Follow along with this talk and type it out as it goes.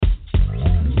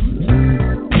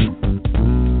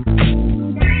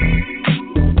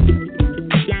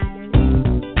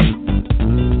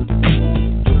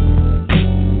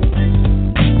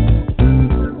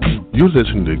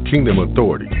listening to Kingdom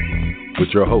Authority with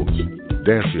your host,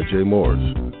 Dancia J. Morris,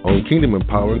 on Kingdom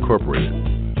Empower Incorporated.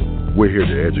 We're here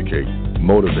to educate,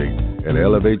 motivate, and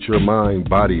elevate your mind,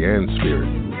 body, and spirit.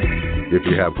 If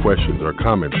you have questions or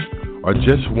comments, or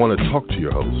just want to talk to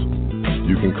your host,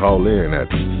 you can call in at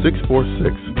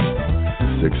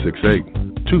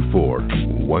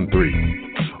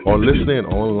 646-668-2413 or listen in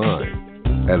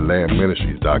online at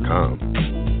lambministries.com.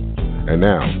 And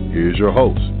now, here's your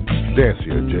host,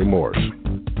 Dancia J. Morris.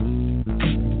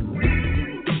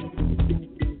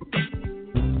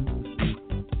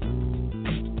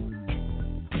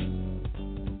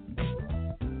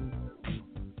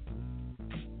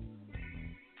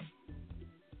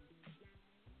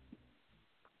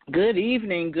 Good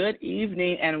evening,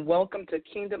 and welcome to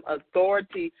Kingdom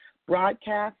Authority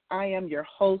broadcast. I am your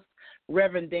host,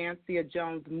 Reverend Dancia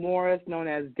Jones Morris, known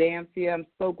as Dancia. I'm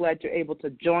so glad you're able to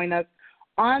join us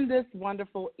on this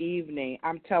wonderful evening.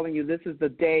 I'm telling you, this is the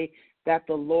day that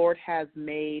the Lord has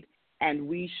made, and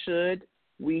we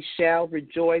shall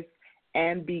rejoice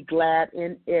and be glad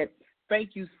in it.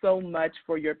 Thank you so much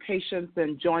for your patience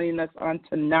in joining us on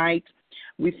tonight.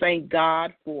 We thank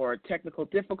God for technical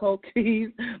difficulties.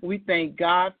 We thank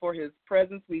God for his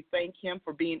presence. We thank him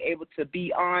for being able to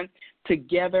be on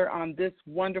together on this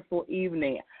wonderful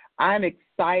evening. I'm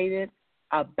excited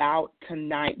about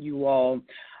tonight, you all.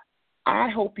 I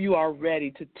hope you are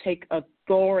ready to take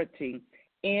authority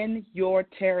in your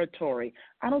territory.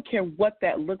 I don't care what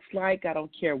that looks like. I don't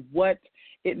care what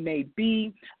it may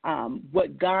be,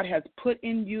 what God has put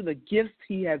in you, the gifts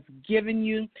he has given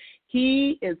you.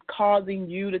 He is causing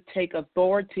you to take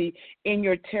authority in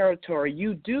your territory.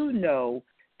 You do know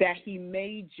that he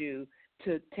made you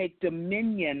to take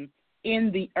dominion in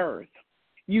the earth.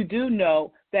 You do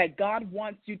know that God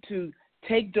wants you to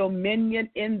take dominion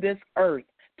in this earth,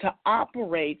 to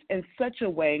operate in such a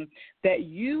way that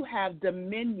you have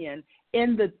dominion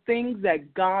in the things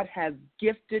that God has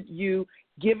gifted you,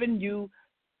 given you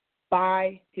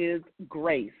by his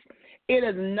grace. It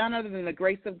is none other than the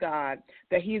grace of God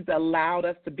that he's allowed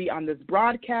us to be on this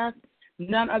broadcast,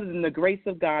 none other than the grace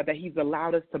of God that he's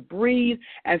allowed us to breathe.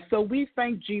 And so we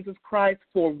thank Jesus Christ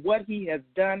for what he has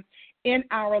done in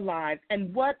our lives.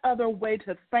 And what other way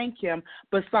to thank him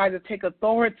besides to take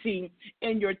authority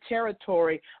in your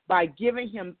territory by giving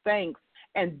him thanks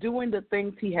and doing the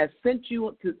things he has sent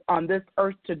you on this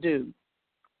earth to do.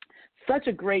 Such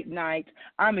a great night.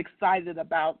 I'm excited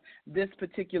about this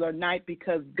particular night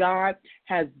because God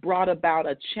has brought about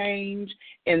a change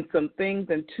in some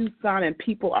things in Tucson, and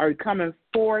people are coming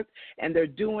forth and they're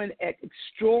doing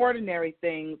extraordinary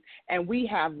things. And we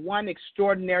have one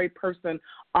extraordinary person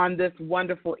on this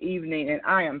wonderful evening, and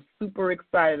I am super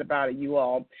excited about it, you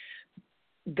all.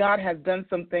 God has done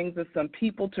some things with some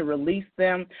people to release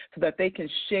them so that they can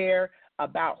share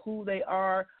about who they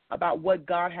are, about what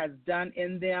God has done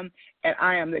in them, and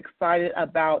I am excited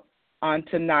about on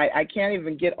tonight. I can't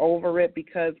even get over it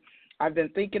because I've been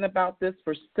thinking about this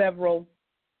for several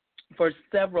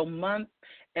months,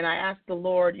 and I asked the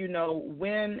Lord,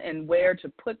 when and where to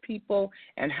put people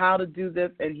and how to do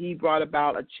this, and he brought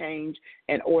about a change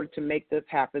in order to make this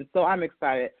happen. So I'm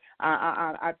excited.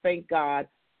 I thank God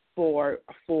for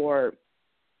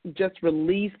just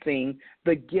releasing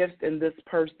the gifts in this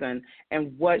person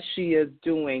and what she is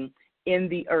doing in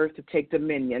the earth to take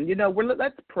dominion.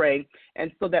 Let's pray,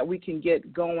 and so that we can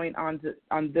get going on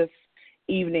this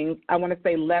evening. I want to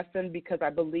say lesson because I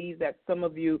believe that some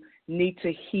of you need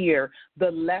to hear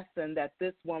the lesson that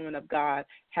this woman of God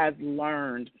has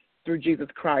learned through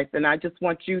Jesus Christ. And I just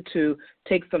want you to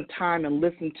take some time and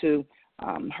listen to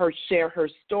her share her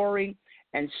story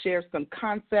and share some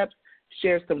concepts,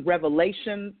 share some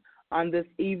revelations on this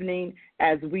evening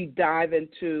as we dive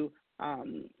into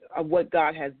what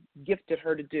God has gifted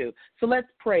her to do. So let's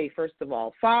pray, first of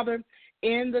all. Father,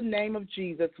 in the name of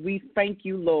Jesus, we thank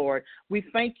you, Lord. We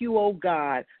thank you, oh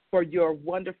God, for your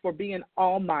for being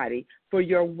almighty, for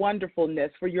your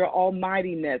wonderfulness, for your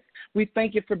almightiness. We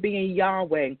thank you for being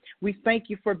Yahweh. We thank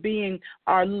you for being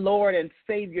our Lord and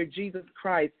Savior, Jesus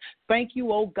Christ. Thank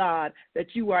you, oh God,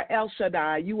 that you are El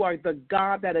Shaddai. You are the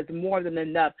God that is more than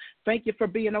enough. Thank you for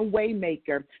being a way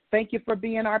maker. Thank you for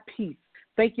being our peace.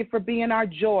 Thank you for being our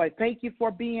joy. Thank you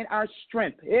for being our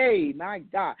strength. Hey, my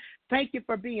God. Thank you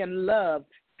for being love.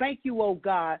 Thank you, oh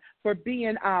God, for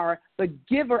being the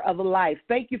giver of life.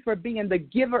 Thank you for being the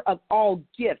giver of all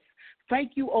gifts.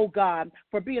 Thank you, oh God,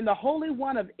 for being the Holy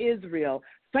One of Israel.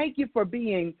 Thank you for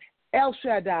being El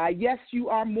Shaddai. Yes, you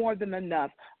are more than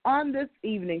enough. On this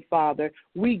evening, Father,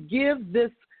 we give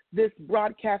this this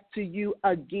broadcast to you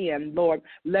again, Lord.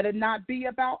 Let it not be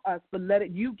about us, but let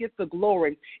it you get the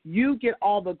glory. You get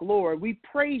all the glory. We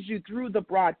praise you through the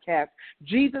broadcast.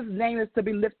 Jesus' name is to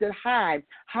be lifted high,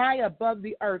 high above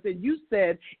the earth. And you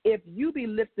said, if you be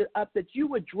lifted up, that you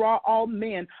would draw all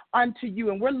men unto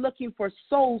you. And we're looking for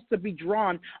souls to be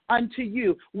drawn unto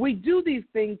you. We do these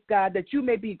things, God, that you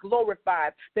may be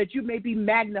glorified, that you may be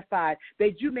magnified,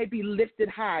 that you may be lifted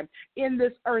high in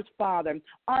this earth, Father,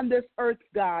 on this earth,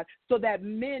 God, so that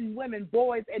men, women,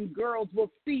 boys, and girls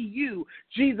will see you,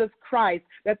 Jesus Christ,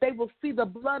 that they will see the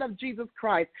blood of Jesus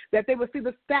Christ, that they will see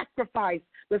the sacrifice,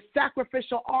 the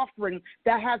sacrificial offering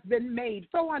that has been made.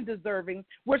 So undeserving.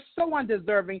 We're so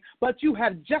undeserving, but you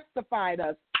have justified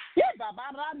us.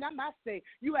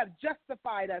 You have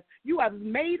justified us. You have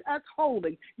made us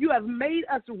holy. You have made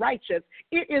us righteous.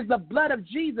 It is the blood of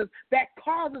Jesus that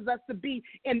causes us to be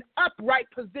in upright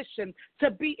position,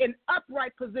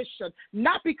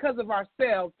 not because of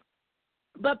ourselves,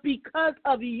 but because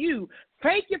of you.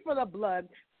 Thank you for the blood.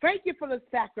 Thank you for the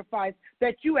sacrifice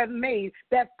that you have made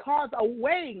that caused a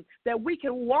way that we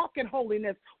can walk in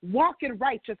holiness, walk in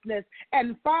righteousness.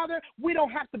 And, Father, we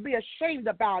don't have to be ashamed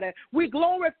about it. We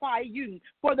glorify you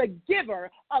for the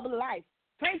giver of life.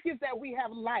 Thank you that we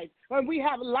have life, and we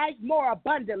have life more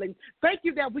abundantly. Thank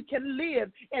you that we can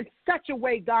live in such a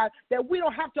way, God, that we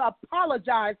don't have to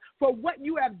apologize for what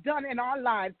you have done in our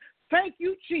lives. Thank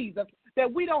you, Jesus,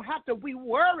 that we don't have to be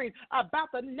worried about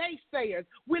the naysayers.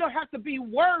 We don't have to be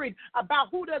worried about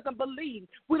who doesn't believe.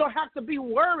 We don't have to be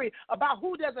worried about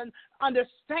who doesn't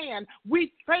understand.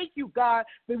 We thank you, God,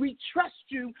 that we trust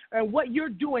you and what you're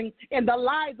doing in the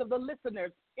lives of the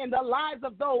listeners, in the lives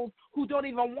of those who don't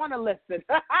even want to listen.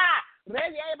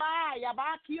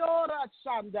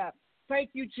 Thank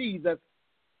you, Jesus.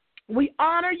 We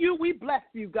honor you. We bless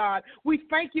you, God. We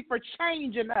thank you for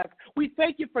changing us. We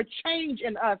thank you for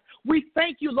changing us. We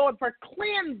thank you, Lord, for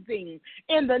cleansing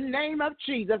in the name of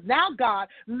Jesus. Now, God,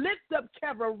 lift up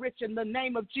Kevra Rich in the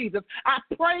name of Jesus. I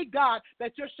pray, God,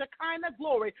 that your Shekinah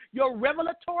glory, your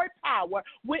revelatory power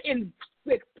will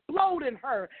explode in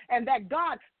her, and that,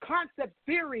 God, concept,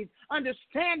 theories,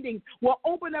 understandings will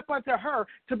open up unto her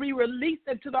to be released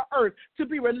into the earth, to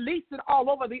be released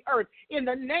all over the earth. In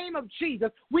the name of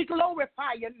Jesus, we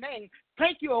glorify your name.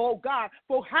 Thank you, oh God,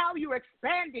 for how you're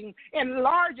expanding,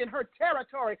 enlarging her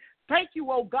territory. Thank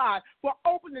you, oh God, for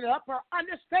opening up her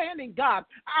understanding, God.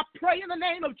 I pray in the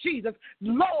name of Jesus,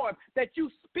 Lord, that you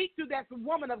speak to that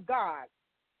woman of God,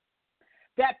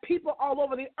 that people all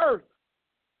over the earth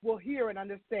will hear and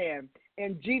understand.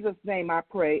 In Jesus' name I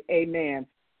pray, amen.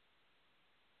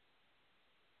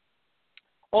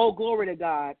 Oh, glory to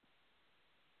God.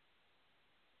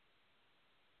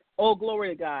 Oh, glory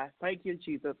to God. Thank you,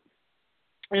 Jesus.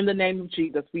 In the name of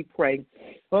Jesus, we pray.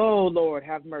 Oh, Lord,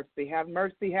 have mercy, have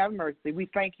mercy, have mercy.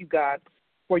 We thank you, God,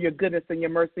 for your goodness and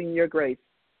your mercy and your grace.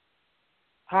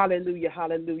 Hallelujah,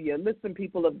 hallelujah. Listen,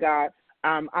 people of God,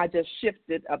 I just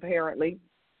shifted, apparently.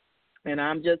 And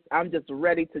I'm just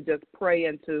ready to just pray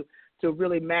and to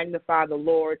really magnify the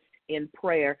Lord in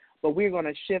prayer. But we're going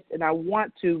to shift, and I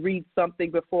want to read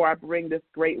something before I bring this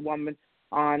great woman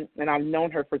on. And I've known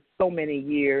her for so many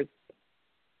years,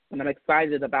 and I'm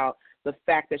excited about the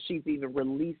fact that she's even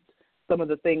released some of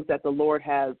the things that the Lord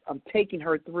has taken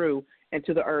her through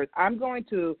into the earth. I'm going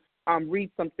to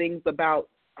read some things about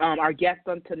our guest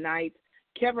on tonight.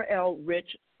 Kevra L.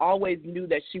 Rich always knew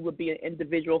that she would be an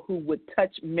individual who would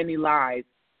touch many lives,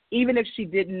 even if she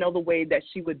didn't know the way that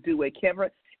she would do it.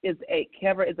 Kevra is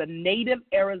a native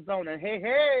Arizona,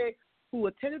 who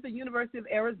attended the University of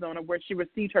Arizona, where she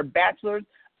received her bachelor's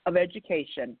of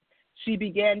education. She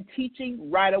began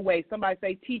teaching right away. Somebody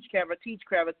say, teach, Kevra, teach,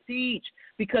 Kevra, teach,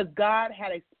 because God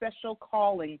had a special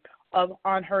calling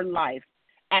on her life.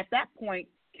 At that point,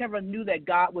 Kevra knew that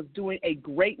God was doing a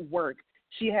great work.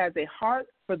 She has a heart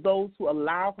for those who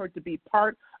allow her to be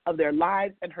part of their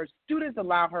lives, and her students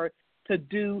allow her to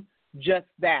do just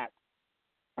that.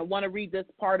 I want to read this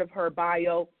part of her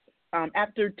bio.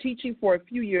 After teaching for a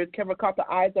few years, Kevra caught the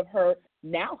eyes of her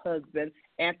now husband,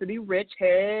 Anthony Rich.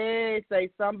 Hey, say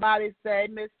somebody say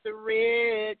Mr.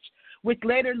 Rich, which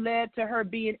later led to her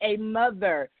being a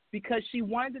mother. Because she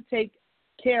wanted to take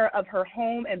care of her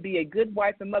home and be a good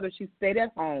wife and mother, she stayed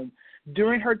at home.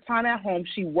 During her time at home,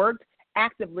 she worked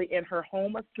actively in her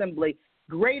home assembly,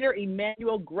 Greater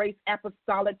Emmanuel Grace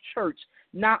Apostolic Church.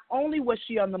 Not only was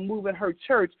she on the move in her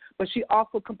church, but she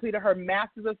also completed her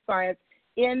Master's of Science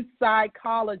in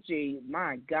Psychology.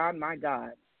 My God, my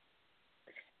God.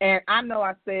 And I know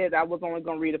I said I was only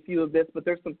going to read a few of this, but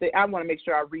there's some things I want to make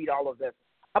sure I read all of this.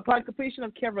 Upon completion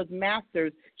of Kevra's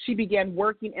master's, she began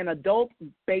working in adult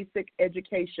basic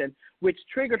education, which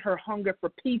triggered her hunger for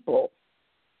people.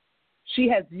 She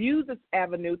has used this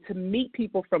avenue to meet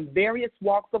people from various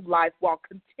walks of life while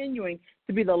continuing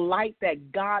to be the light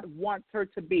that God wants her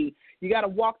to be. You got to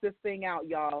walk this thing out,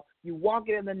 y'all. You walk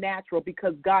it in the natural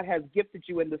because God has gifted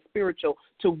you in the spiritual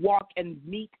to walk and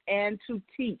meet and to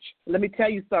teach. Let me tell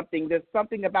you something. There's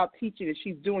something about teaching, and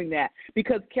she's doing that.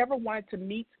 Because Kevra wanted to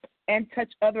meet and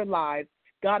touch other lives,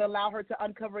 God allowed her to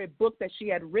uncover a book that she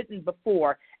had written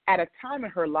before at a time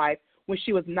in her life when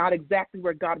she was not exactly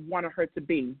where God wanted her to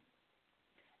be.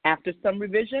 After some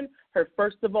revision, her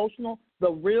first devotional,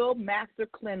 The Real Master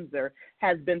Cleanser,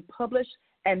 has been published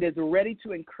and is ready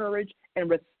to encourage and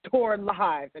restore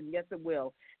lives, and yes, it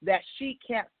will, that she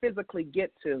can't physically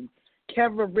get to.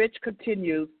 Kevra Rich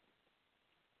continues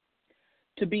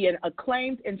to be an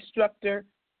acclaimed instructor,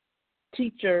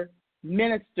 teacher,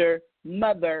 minister,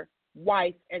 mother,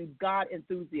 wife, and God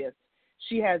enthusiast.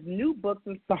 She has new books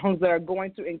and songs that are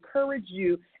going to encourage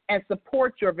you and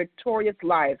support your victorious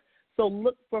life. So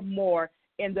look for more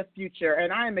in the future.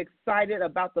 And I am excited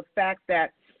about the fact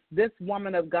that this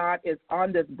woman of God is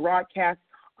on this broadcast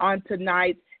on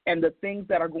tonight and the things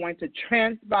that are going to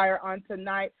transpire on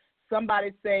tonight.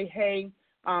 Somebody say, hey,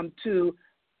 to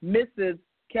Mrs.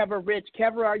 Kevra Rich.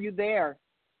 Kevra, are you there?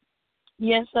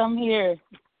 Yes, I'm here.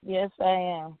 Yes, I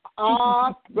am.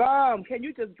 Awesome. Can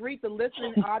you just greet the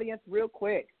listening audience real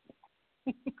quick?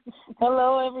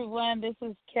 Hello, everyone. This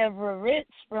is Kevra Rich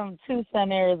from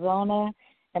Tucson, Arizona,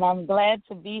 and I'm glad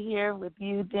to be here with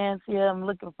you, Dancia. I'm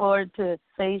looking forward to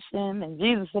station in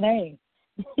Jesus' name.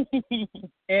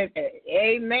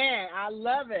 Amen. I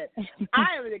love it.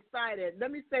 I am excited. Let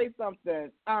me say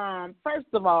something. First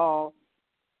of all,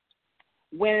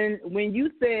 when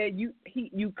you said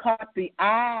you caught the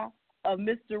eye of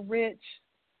Mr. Rich,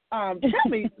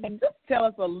 tell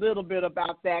us a little bit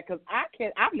about that, because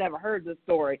I've never heard this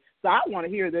story, so I want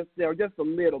to hear this story just a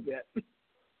little bit.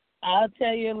 I'll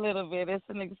tell you a little bit. It's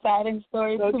an exciting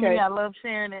story to me. I love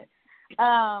sharing it.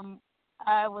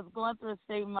 I was going through a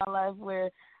stage in my life where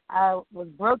I was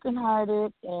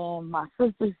brokenhearted, and my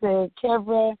sister said,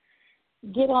 Kevra,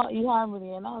 get on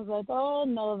eHarmony. And I was like, oh,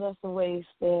 no, that's a waste.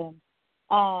 And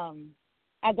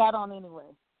I got on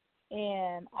anyway.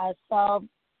 And I saw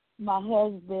my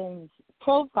husband's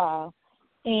profile,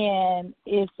 and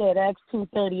it said Acts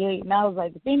 2:38. And I was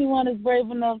like, if anyone is brave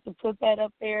enough to put that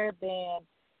up there, then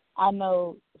I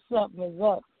know something is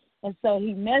up. And so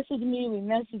he messaged me. We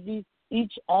messaged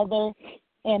each other,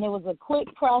 and it was a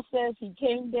quick process. He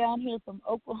came down here from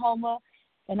Oklahoma,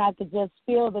 and I could just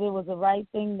feel that it was the right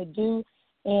thing to do.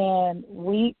 And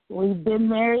we've been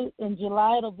married. In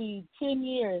July, it'll be 10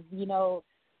 years,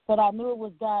 but I knew it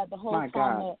was God the whole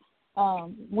time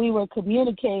that we were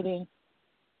communicating.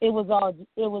 It was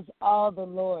all the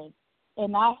Lord.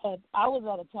 And I was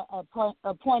at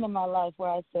a point in my life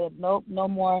where I said, nope, no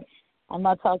more. I'm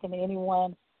not talking to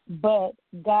anyone. But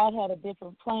God had a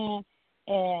different plan,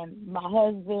 and my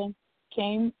husband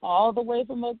came all the way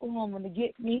from Oklahoma to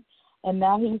get me, and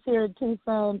now he's here in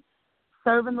Tucson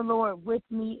serving the Lord with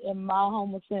me in my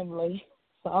home assembly.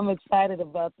 So I'm excited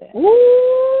about that. Woo!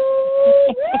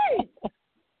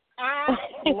 I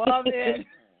love it.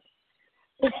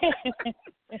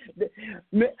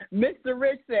 Mr.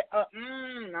 Rich said,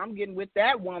 I'm getting with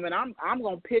that woman. I'm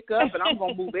going to pick up and I'm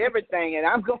going to move everything, and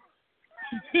I'm going.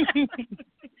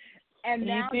 And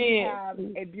now you have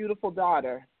a beautiful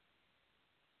daughter.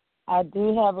 I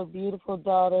do have a beautiful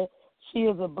daughter. She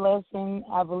is a blessing.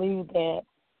 I believe that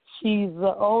she's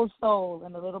the old soul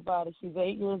in the little body. She's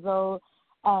 8 years old.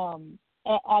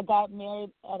 I got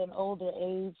married at an older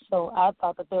age, so I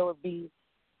thought that there would be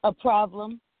a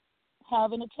problem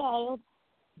having a child,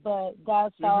 but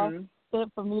God saw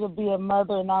fit for me to be a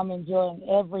mother, and I'm enjoying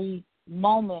every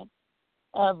moment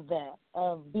of that,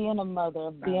 of being a mother,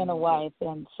 of being a wife,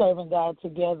 and serving God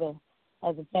together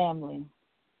as a family.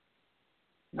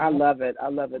 I love it. I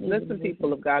love it. Listen,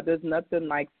 people of God, there's nothing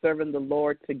like serving the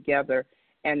Lord together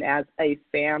and as a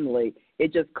family.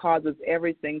 It just causes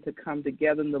everything to come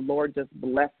together, and the Lord just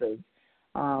blesses.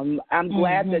 I'm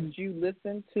glad that you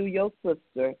listened to your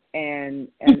sister and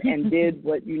did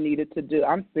what you needed to do.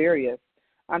 I'm serious.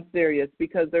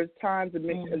 Because there's times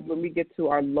when we get to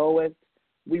our lowest,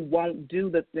 we won't do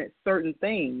the certain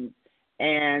things,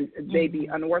 and they be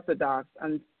unorthodox.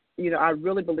 And, I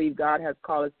really believe God has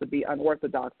called us to be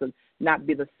unorthodox and not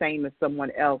be the same as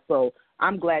someone else. So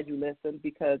I'm glad you listened,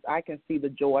 because I can see the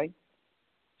joy.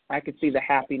 I can see the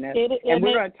happiness. And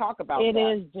we're going to talk about that. It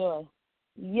is joy.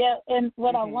 Yeah, and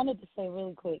what I wanted to say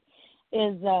really quick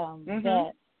is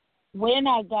that when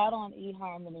I got on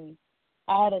eHarmony,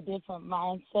 I had a different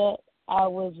mindset. I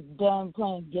was done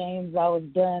playing games. I was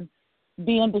done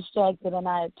being distracted, and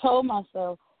I had told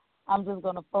myself, I'm just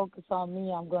going to focus on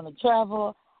me. I'm going to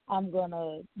travel. I'm going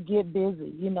to get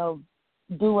busy,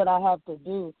 do what I have to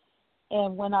do.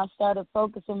 And when I started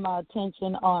focusing my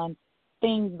attention on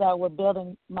things that were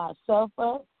building myself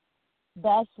up,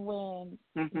 that's when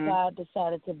God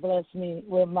decided to bless me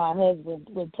with my husband,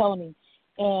 with Tony.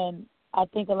 And I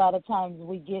think a lot of times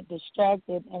we get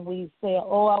distracted and we say,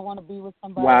 oh, I want to be with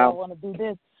somebody, I want to do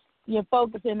this. You're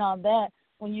focusing on that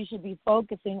when you should be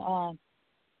focusing on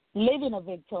living a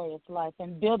victorious life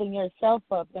and building yourself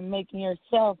up and making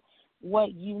yourself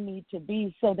what you need to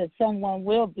be so that someone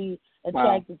will be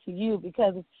attracted to you.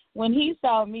 Because when he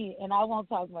saw me, and I won't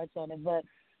talk much on it, but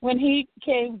when he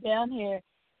came down here,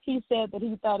 he said that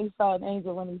he thought he saw an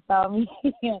angel when he saw me.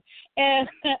 And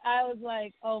I was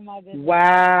like, oh, my goodness.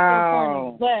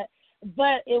 Wow.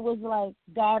 But it was like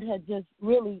God had just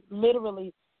really,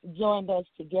 literally joined us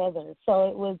together.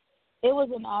 So it was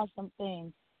an awesome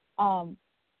thing.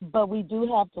 But we do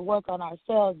have to work on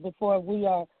ourselves before we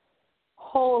are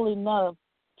whole enough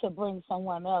to bring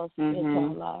someone else into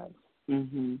our lives.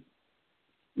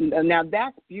 Now,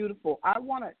 that's beautiful. I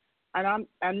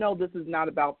know this is not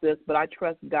about this, but I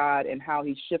trust God and how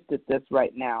he shifted this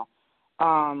right now.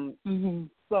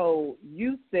 So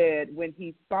you said when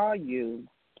he saw you,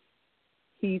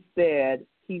 he said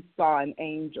he saw an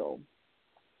angel.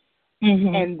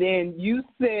 And then you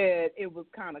said it was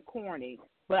kind of corny.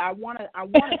 But I want to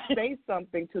say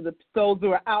something to those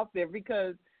who are out there,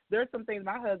 because there's some things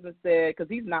my husband said, because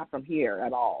he's not from here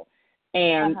at all.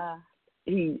 And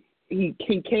he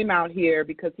came out here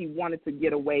because he wanted to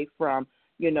get away from,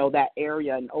 that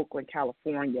area in Oakland,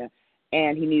 California,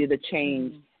 and he needed a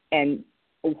change. And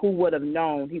who would have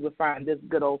known he would find this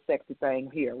good old sexy thing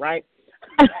here, right?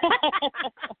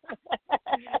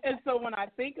 And so when I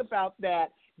think about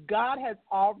that, God has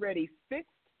already fixed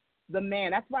the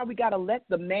man. That's why we got to let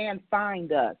the man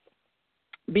find us,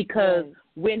 because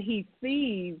when he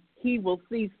sees, he will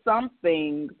see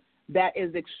something that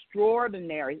is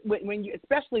extraordinary.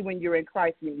 Especially when you're in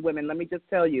Christ, women, let me just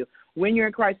tell you, when you're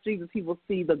in Christ Jesus, he will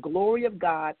see the glory of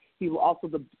God. He will also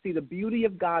see the beauty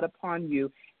of God upon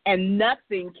you, and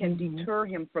nothing can deter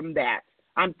him from that.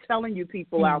 I'm telling you,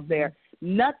 people out there,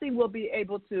 nothing will be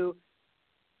able to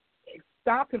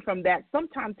stop him from that.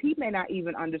 Sometimes he may not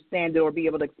even understand it or be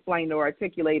able to explain or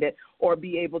articulate it or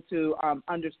be able to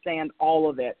understand all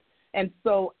of it. And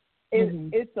so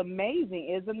it's amazing,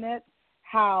 isn't it,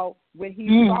 how when he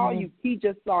saw you, he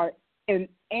just saw an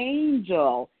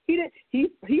angel. He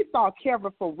saw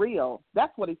Kevra for real.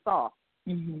 That's what he saw.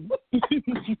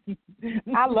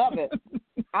 I love it.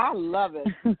 I love it.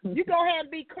 You go ahead and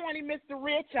be corny, Mr.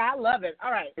 Rich. I love it.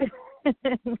 All right.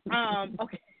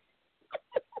 Okay.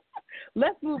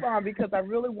 Let's move on, because I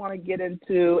really want to get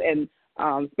into, and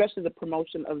especially the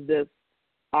promotion of this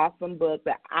awesome book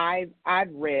that I've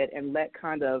read, and let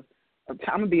kind of, I'm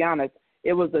going to be honest,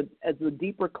 it was a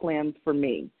deeper cleanse for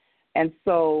me. And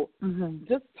so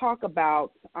just talk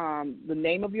about the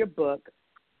name of your book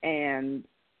and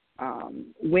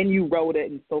when you wrote it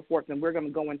and so forth, and we're going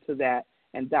to go into that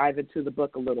and dive into the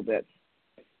book a little bit.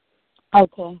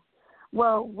 Okay.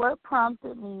 Well, what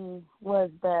prompted me was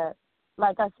that,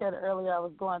 like I said earlier, I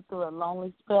was going through a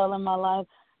lonely spell in my life.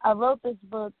 I wrote this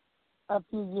book a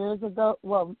few years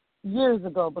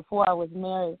ago, before I was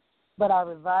married, but I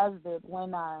revised it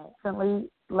when recently,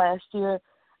 last year,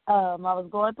 I was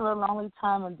going through a lonely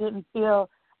time and didn't feel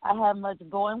I had much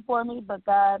going for me, but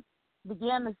God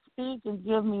began to speak and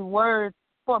give me words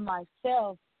for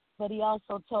myself, but he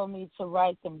also told me to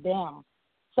write them down.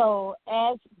 So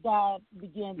as God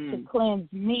began to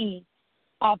cleanse me,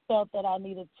 I felt that I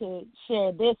needed to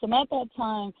share this. And at that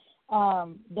time,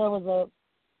 there was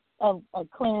a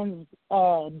cleanse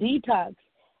detox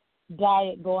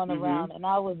diet going around, and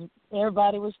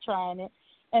everybody was trying it.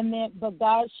 But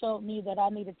God showed me that I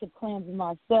needed to cleanse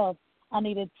myself. I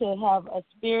needed to have a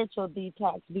spiritual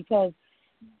detox, because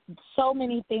so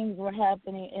many things were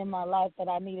happening in my life that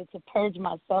I needed to purge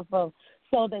myself of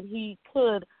so that he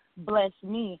could bless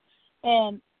me.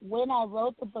 And when I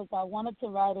wrote the book, I wanted to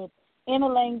write it in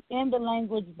the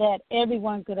language that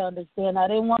everyone could understand. I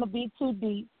didn't want to be too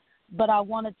deep, but I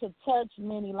wanted to touch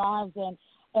many lives.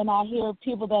 And I hear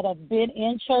people that have been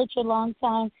in church a long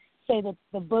time say that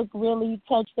the book really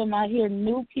touched them. I hear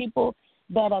new people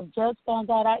that have just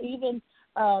found out. I even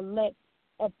let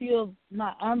a few of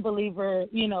my unbeliever,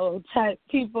 type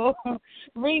people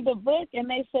read the book, and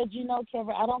they said,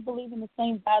 Kevra, I don't believe in the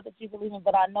same God that you believe in,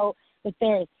 but I know that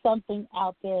there is something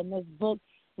out there, and this book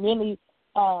really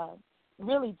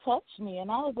really touched me.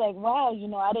 And I was like, wow,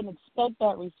 I didn't expect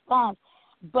that response.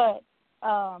 But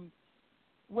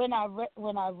when I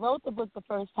wrote the book the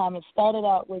first time, it started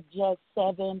out with just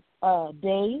 7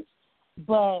 days.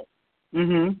 But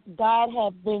God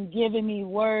had been giving me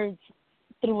words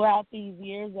throughout these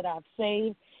years that I've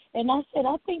saved. And I said,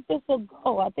 I think this will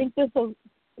go. I think this will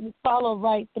follow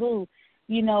right through,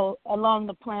 along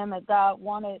the plan that God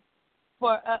wanted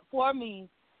for me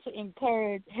to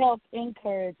help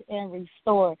encourage, and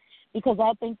restore. Because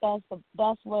I think that's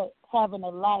what having a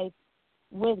life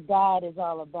with God is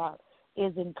all about,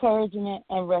 is encouragement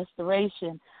and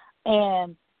restoration.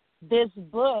 And this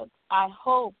book, I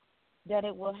hope that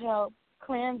it will help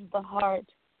cleanse the heart,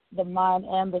 the mind,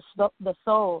 and the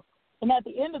soul. And at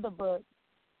the end of the book,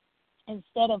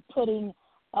 instead of putting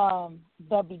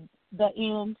the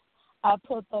end, I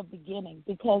put the beginning,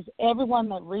 because everyone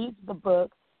that reads the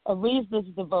book or reads this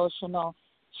devotional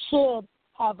should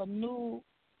have a new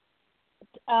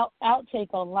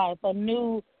outtake on life, a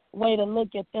new way to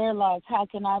look at their lives. How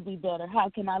can I be better? How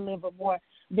can I live a more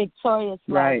victorious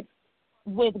life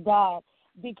with God?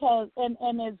 Because and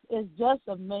it's just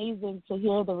amazing to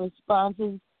hear the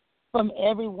responses from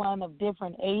everyone of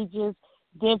different ages,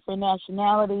 different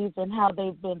nationalities, and how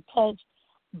they've been touched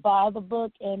by the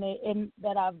book, and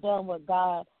that I've done what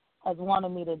God has wanted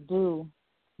me to do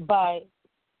by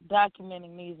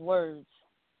documenting these words.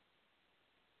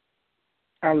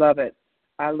 I love it.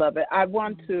 I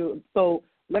want to, so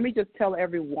let me just tell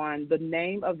everyone, the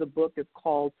name of the book is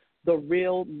called The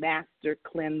Real Master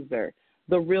Cleanser.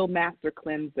 The Real Master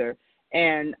Cleanser.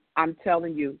 And I'm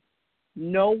telling you,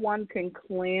 no one can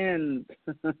cleanse.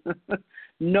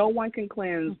 No one can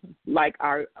cleanse like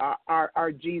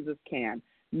our Jesus can.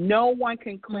 No one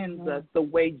can cleanse us the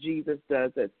way Jesus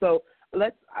does it. So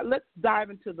let's dive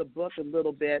into the book a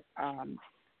little bit.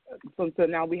 So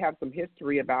now we have some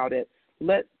history about it.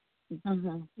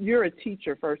 You're a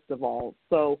teacher, first of all.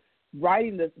 So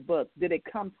writing this book, did it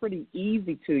come pretty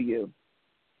easy to you?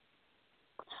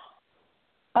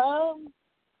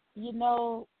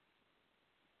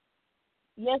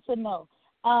 Yes and no.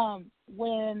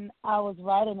 When I was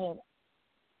writing it,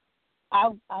 I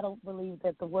don't believe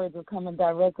that the words were coming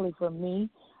directly from me.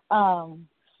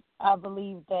 I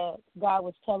believe that God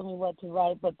was telling me what to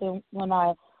write, but then when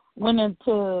I went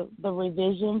into the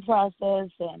revision process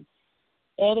and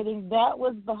editing, that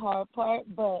was the hard part.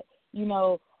 But it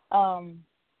all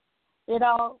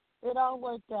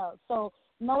worked out. So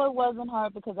no, it wasn't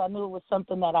hard, because I knew it was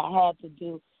something that I had to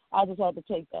do. I just had to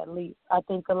take that leap. I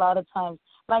think a lot of times,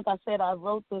 like I said, I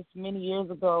wrote this many years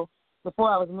ago before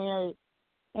I was married,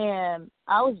 and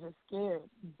I was just scared.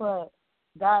 But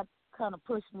God kind of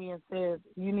pushed me and said,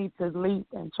 you need to leap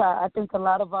and try. I think a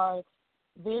lot of our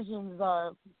visions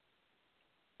are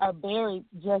buried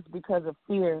just because of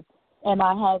fear, and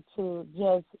I had to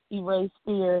just erase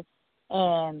fear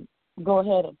and go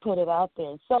ahead and put it out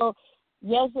there. So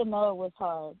yes and no, it was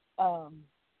hard.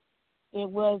 It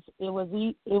was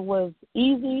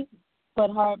easy but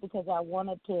hard, because I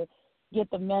wanted to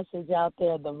get the message out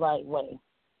there the right way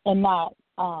and not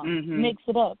mix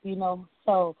it up,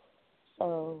 So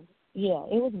yeah,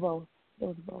 it was both.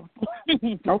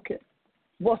 Okay.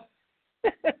 Well,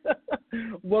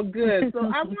 well, good.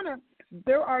 So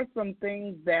there are some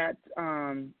things that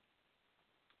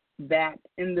that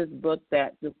in this book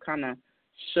that just kind of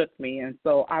shook me, and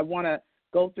so I want to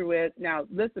go through it. Now,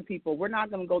 listen, people, we're not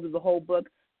going to go through the whole book,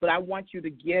 but I want you to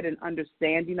get an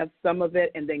understanding of some of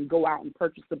it and then go out and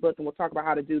purchase the book, and we'll talk about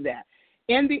how to do that.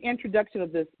 In the introduction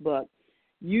of this book,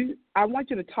 I want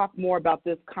you to talk more about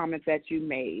this comment that you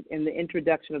made in the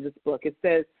introduction of this book. It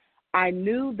says, I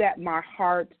knew that my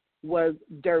heart was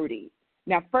dirty.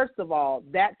 Now, first of all,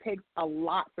 that takes a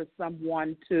lot for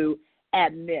someone to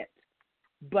admit,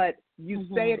 but you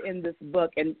say it in this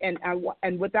book, and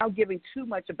without giving too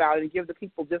much about it, and give the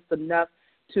people just enough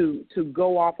to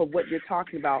go off of what you're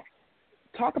talking about.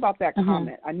 Talk about that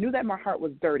comment. I knew that my heart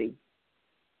was dirty.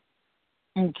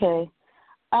 Okay.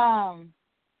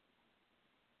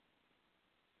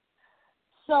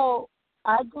 So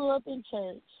I grew up in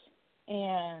church,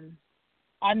 and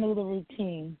I knew the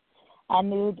routine. I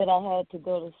knew that I had to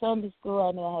go to Sunday school.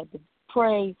 I knew I had to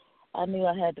pray. I knew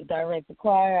I had to direct the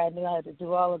choir. I knew I had to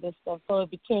do all of this stuff. So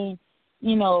it became,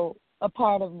 a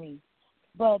part of me.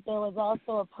 But there was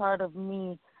also a part of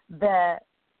me that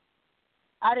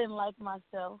I didn't like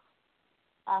myself.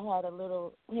 I had a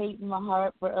little hate in my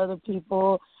heart for other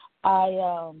people.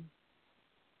 My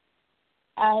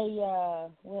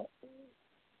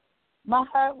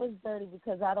heart was dirty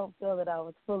because I don't feel that I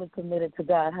was fully committed to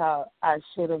God how I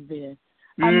should have been.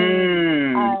 I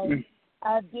mean,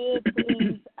 I did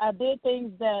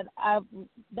things that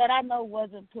I know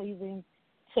wasn't pleasing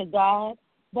to God,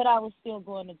 but I was still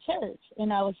going to church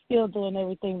and I was still doing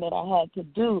everything that I had to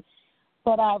do.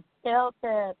 But I felt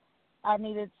that I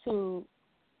needed to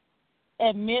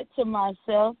admit to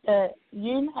myself that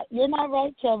you're not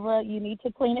right, Kevra. You need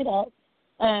to clean it up,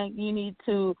 and you need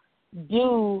to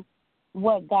do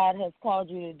what God has called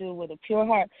you to do with a pure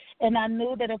heart. And I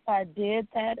knew that if I did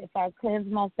that, if I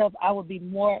cleansed myself, I would be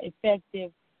more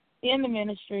effective in the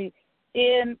ministry,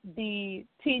 in the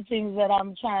teachings that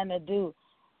I'm trying to do.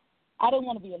 I didn't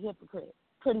want to be a hypocrite,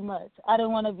 pretty much. I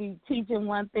didn't want to be teaching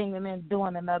one thing and then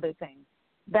doing another thing.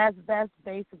 That's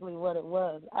basically what it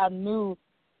was. I knew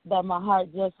that my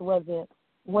heart just wasn't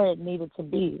where it needed to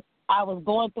be. I was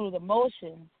going through the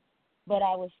motions, but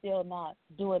I was still not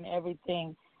doing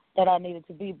everything that I needed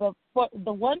to be. But for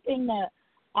the one thing that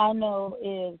I know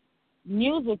is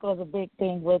music was a big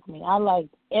thing with me. I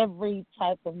liked every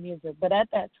type of music. But at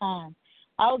that time,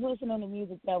 I was listening to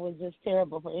music that was just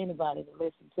terrible for anybody to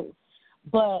listen to.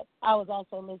 But I was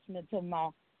also listening to my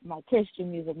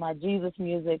Christian music, my Jesus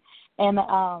music. And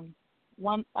I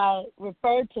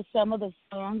referred to some of the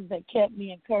songs that kept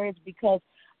me encouraged because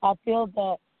I feel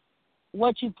that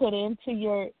what you put into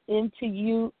yourself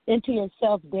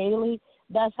daily,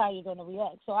 that's how you're going to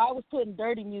react. So I was putting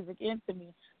dirty music into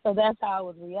me, so that's how I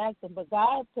was reacting. But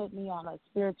God put me on a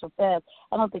spiritual fast.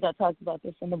 I don't think I talked about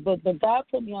this in the book, but God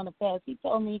put me on a fast. He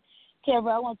told me,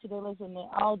 Kevra, I want you to listen to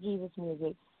all Jesus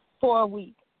music for a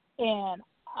week, and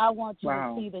I want you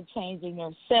to see the change in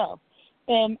yourself.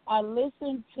 And I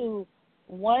listened to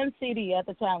one CD. At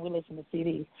the time, we listened to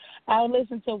CDs. I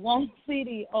listened to one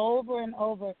CD over and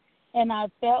over, and I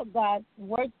felt God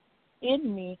work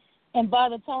in me. And by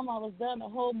the time I was done, a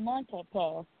whole month had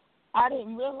passed. I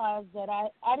didn't realize that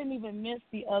I didn't even miss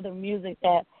the other music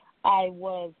that I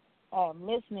was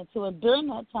listening to. And during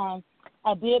that time,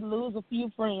 I did lose a few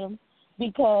friends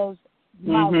because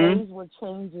my ways were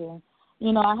changing.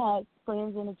 You know, I had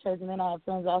friends in the church, and then I had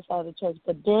friends outside the church.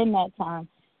 But during that time,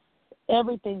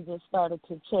 everything just started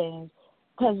to change.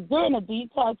 Because during a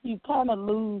detox, you kind of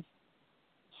lose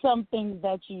some things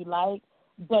that you like,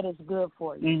 but it's good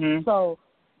for you. So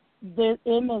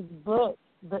in this book,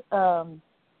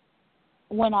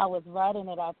 when I was writing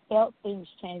it, I felt things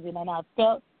changing, and I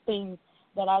felt things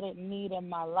that I didn't need in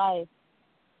my life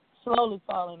slowly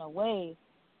falling away,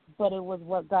 but it was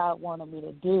what God wanted me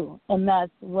to do. And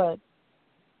that's what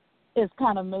is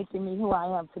kind of making me who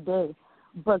I am today,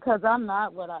 because I'm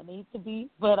not what I need to be,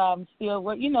 but I'm still,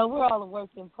 we're all a work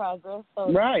in progress, so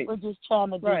we're just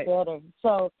trying to do better.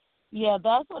 So, yeah,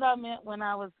 that's what I meant when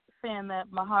I was saying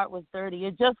that my heart was dirty.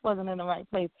 It just wasn't in the right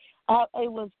place. I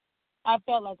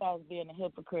felt like I was being a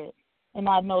hypocrite, and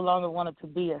I no longer wanted to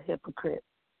be a hypocrite.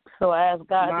 So I asked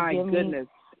God to give me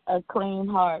a clean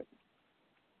heart.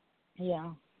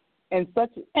 Yeah. I'm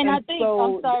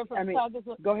sorry for talking.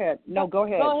 Go ahead. No, go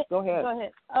ahead. Go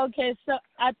ahead. Okay, so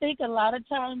I think a lot of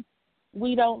times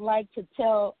we don't like to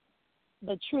tell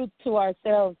the truth to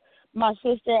ourselves. My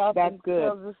sister often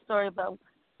tells this story about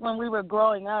when we were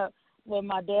growing up, when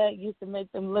my dad used to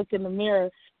make them look in the mirror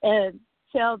and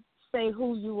say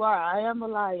who you are. I am a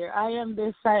liar. I am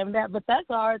this, I am that. But that's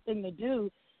a hard thing to do,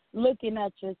 looking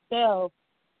at yourself,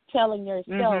 telling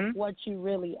yourself what you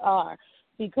really are.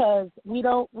 Because we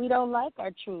don't like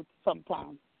our truth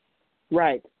sometimes.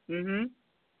 Right. Woo!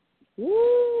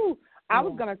 I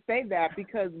was going to say that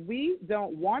because we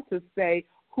don't want to say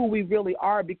who we really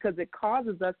are because it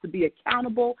causes us to be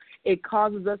accountable. It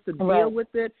causes us to deal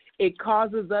with it. It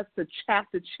causes us to have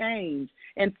to change.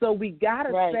 And so we got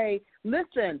to say,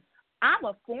 listen, I'm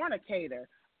a fornicator.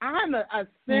 I'm a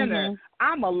sinner.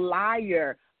 I'm a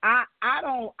liar. I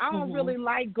don't really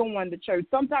like going to church.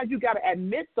 Sometimes you got to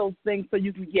admit those things so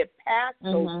you can get past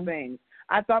those things.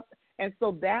 And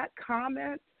so that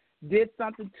comment did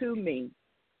something to me.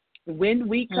 When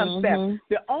we confess,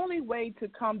 the only way to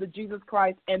come to Jesus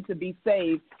Christ and to be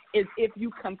saved is if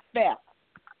you confess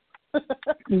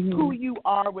who you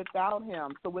are without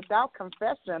him. So without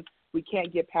confession, we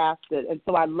can't get past it. And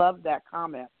so I love that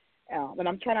comment. And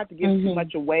I'm trying not to give too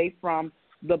much away from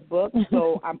the book,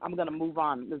 so I'm going to move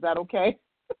on. Is that okay?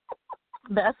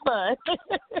 That's fine.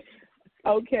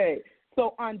 Okay.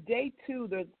 So on day 2,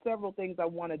 there's several things I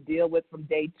want to deal with from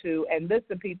day 2. And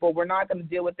listen, people, we're not going to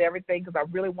deal with everything because I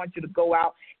really want you to go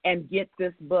out and get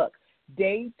this book.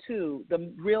 Day 2,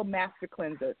 The Real Master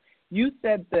Cleanser. You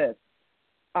said this,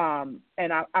 and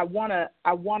I want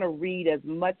to read as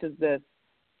much of this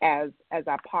as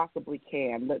I possibly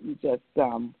can. Let me just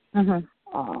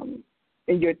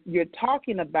and you're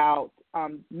talking about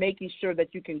making sure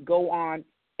that you can go on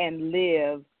and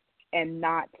live and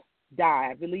not die.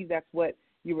 I believe that's what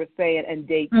you were saying in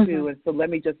day 2. And so let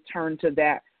me just turn to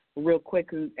that real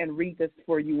quick and read this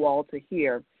for you all to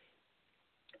hear.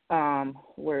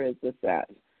 Where is this at?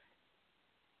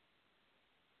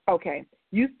 Okay.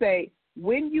 You say,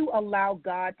 when you allow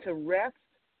God to rest,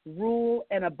 rule,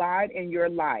 and abide in your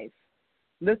life,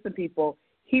 listen, people,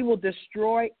 he will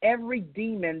destroy every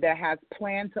demon that has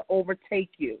planned to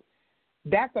overtake you.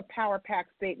 That's a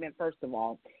power-packed statement, first of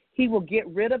all. He will get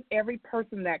rid of every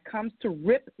person that comes to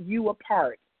rip you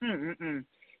apart.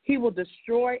 He will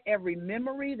destroy every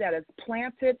memory that is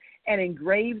planted and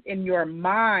engraved in your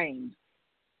mind.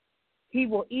 He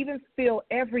will even fill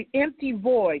every empty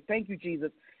void, thank you,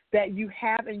 Jesus, that you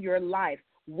have in your life,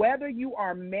 whether you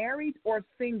are married or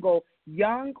single,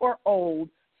 young or old,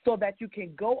 so that you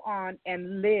can go on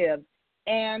and live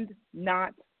and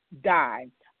not die.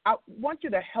 I want you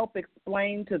to help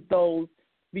explain to those,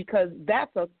 because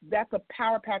that's a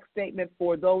power-packed statement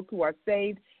for those who are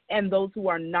saved and those who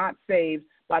are not saved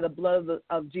by the blood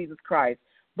of Jesus Christ.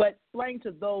 But explain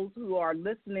to those who are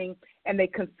listening and they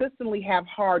consistently have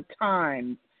hard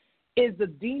times, is the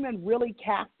demon really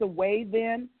cast away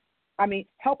then? I mean,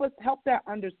 help that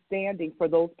understanding for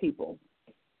those people.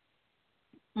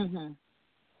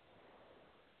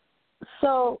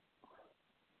 So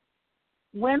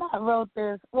when I wrote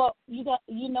this, well,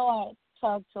 I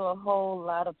talked to a whole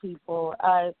lot of people.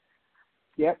 I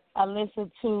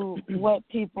listen to what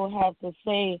people have to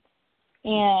say,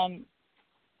 and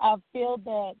I feel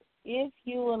that if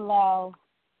you allow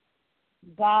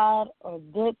God or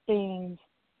good things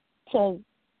to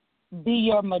be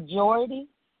your majority,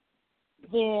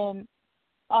 then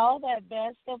all that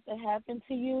bad stuff that happened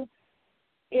to you,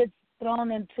 it's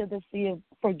thrown into the sea of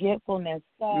forgetfulness.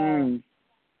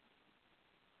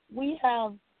 We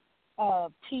have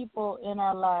people in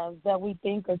our lives that we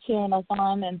think are cheering us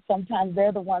on, and sometimes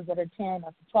they're the ones that are tearing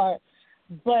us apart.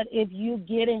 But if you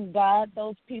get in God,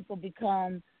 those people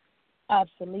become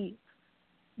obsolete.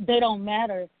 They don't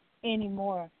matter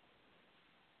anymore.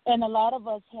 And a lot of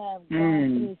us have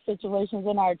gone through situations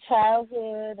in our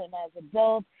childhood and as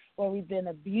adults where we've been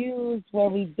abused, where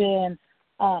we've been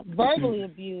verbally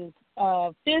abused,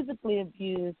 physically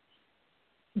abused,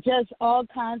 just all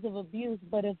kinds of abuse.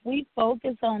 But if we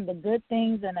focus on the good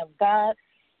things and of God,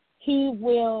 he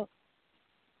will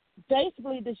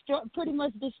basically pretty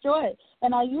much destroy it.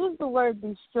 And I use the word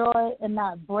destroy and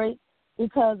not break,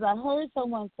 because I heard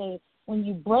someone say when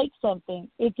you break something,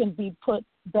 it can be put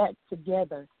back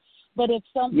together. But if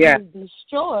something is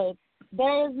destroyed, there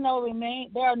are no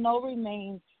remains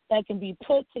that can be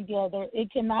put together.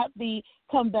 It cannot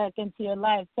come back into your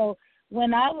life. So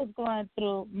when I was going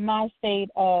through my state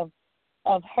of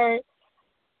hurt,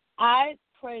 I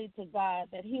prayed to God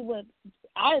that he would,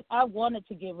 I wanted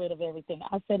to get rid of everything.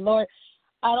 I said, Lord,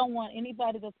 I don't want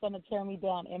anybody that's going to tear me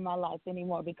down in my life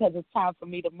anymore, because it's time for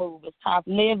me to move. It's time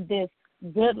to live this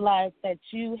good life that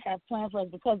you have planned for us,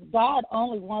 because God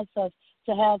only wants us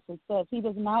to have success. He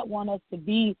does not want us to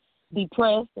be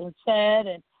depressed and sad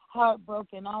and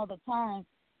heartbroken all the time.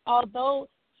 Although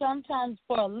sometimes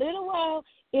for a little while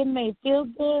it may feel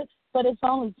good, but it's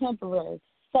only temporary.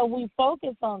 So we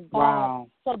focus on God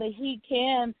so that he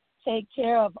can take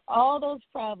care of all those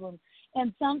problems.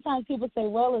 And sometimes people say,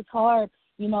 well, it's hard,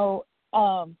 this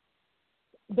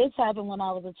happened when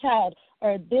I was a child,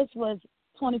 or this was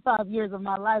 25 years of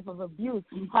my life of abuse.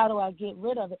 How do I get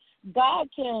rid of it? God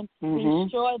can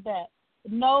destroy that.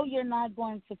 No, you're not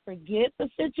going to forget the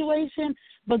situation,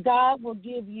 but God will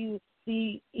give you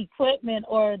the equipment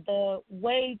or the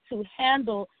way to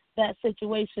handle that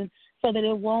situation so that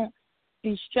it won't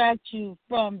distract you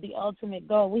from the ultimate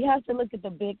goal. We have to look at the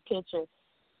big picture.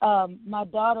 My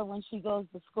daughter, when she goes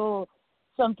to school,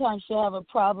 sometimes she'll have a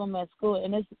problem at school,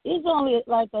 and it's only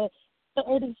like a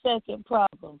 30-second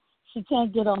problem. She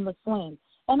can't get on the swing.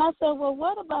 And I said, well,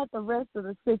 what about the rest of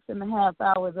the 6.5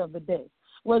 hours of the day?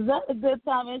 Was that a good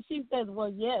time? And she says,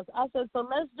 well, yes. I said, so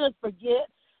let's just forget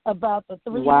about the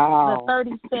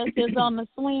 30 seconds on the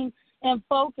swing and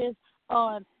focus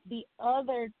on the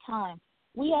other time.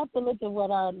 We have to look at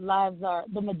what our lives are,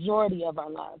 the majority of our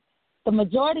lives. The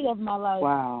majority of my life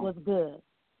was good.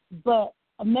 But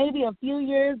maybe a few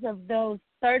years of those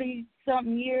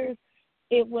 30-something years,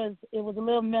 it was a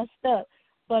little messed up.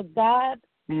 But God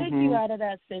took you out of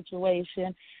that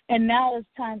situation, and now it's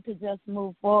time to just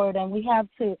move forward. And we have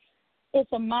to,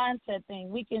 it's a mindset thing.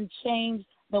 We can change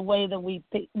the way that we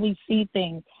see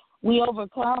things. We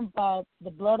overcome by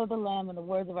the blood of the Lamb and the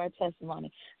words of our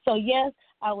testimony. So, yes,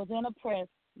 I was in a press.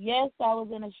 Yes, I was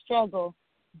in a struggle,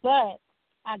 but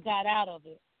I got out of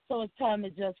it. So it's time to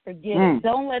just forget it.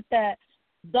 Don't let that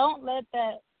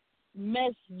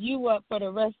mess you up for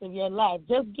the rest of your life.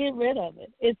 Just get rid of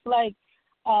it. It's like,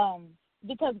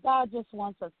 because God just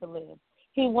wants us to live.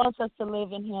 He wants us to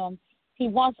live in Him. He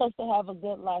wants us to have a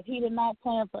good life. He did not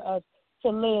plan for us to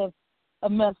live a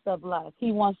messed up life.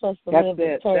 He wants us to live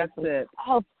victoriously. That's it.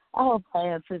 I hope I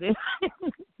answered it.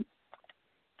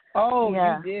 Oh,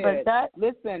 yeah, you did. But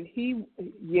listen,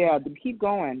 keep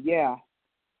going. Yeah.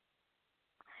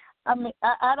 I mean,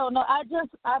 I don't know.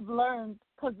 I've learned,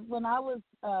 because when I was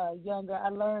younger,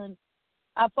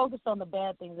 I focused on the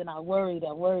bad things, and I worried.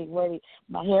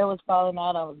 My hair was falling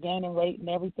out. I was gaining weight and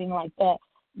everything like that.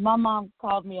 My mom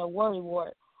called me a worry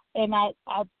wart. And I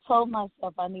told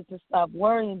myself I need to stop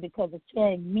worrying because it's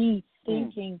carrying me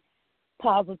thinking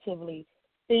positively,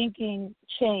 thinking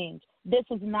change. This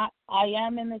is not, I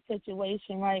am in this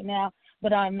situation right now,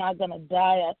 but I'm not going to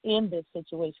die in this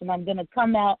situation. I'm going to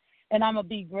come out and I'm going to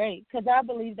be great, because I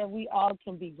believe that we all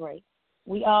can be great.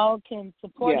 We all can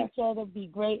support each other, be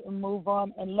great, and move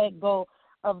on and let go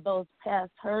of those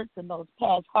past hurts and those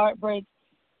past heartbreaks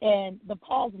and the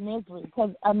past misery.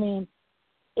 Because, I mean,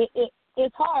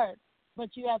 it's hard, but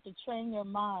you have to train your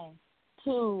mind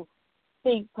to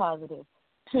think positive,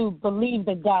 to believe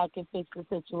that God can fix the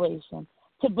situation,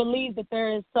 to believe that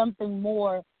there is something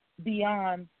more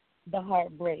beyond the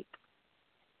heartbreak.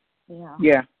 Yeah.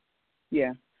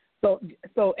 So,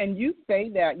 and you say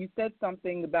that, you said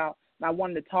something about, and I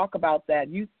wanted to talk about that.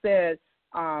 You said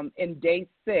in day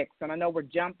 6, and I know we're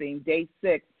jumping, day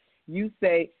 6, you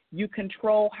say you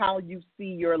control how you see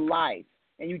your life.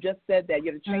 And you just said that.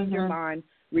 You have to change your mind,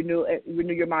 renew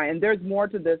your mind. And there's more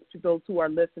to this to those who are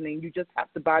listening. You just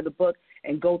have to buy the book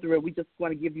and go through it. We just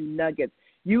want to give you nuggets.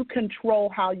 You control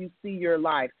how you see your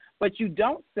life. But you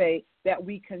don't say that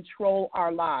we control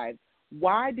our lives.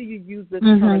 Why do you use this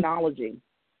terminology?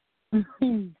 I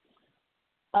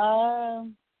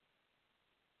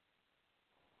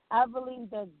believe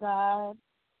that God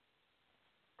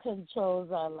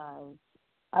controls our lives.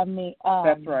 I mean,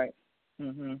 that's right.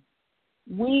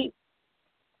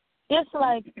 It's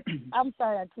like, I'm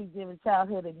sorry I keep giving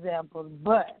childhood examples,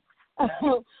 but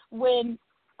when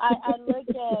I look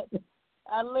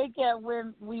at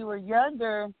when we were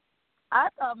younger, I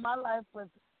thought my life was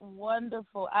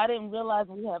wonderful. I didn't realize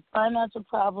we had financial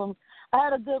problems. I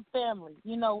had a good family.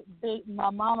 You know, my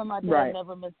mom and my dad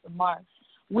never missed a mark.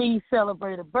 We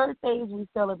celebrated birthdays. We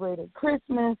celebrated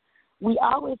Christmas. We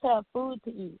always had food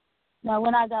to eat. Now,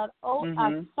 when I got old,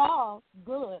 I saw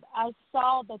good. I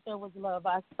saw that there was love.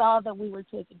 I saw that we were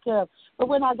taken care of. But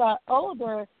when I got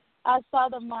older, I saw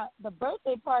that the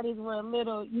birthday parties were a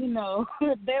little,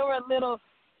 they were a little,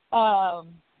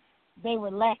 they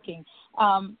were lacking.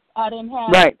 I didn't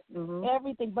have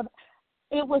everything, but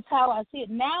it was how I see it.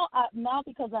 Now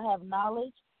because I have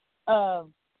knowledge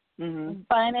of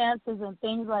finances and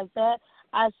things like that,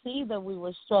 I see that we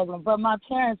were struggling. But my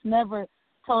parents never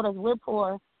told us we're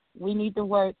poor, we need to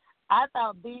work. I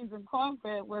thought beans and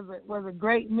cornbread was a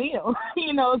great meal,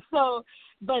 So,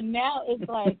 but now it's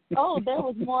like, oh, there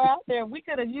was more out there. We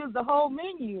could have used the whole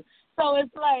menu. So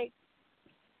it's like,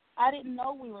 I didn't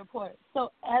know we were poor.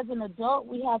 So as an adult,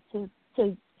 we have to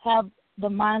have the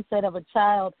mindset of a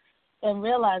child and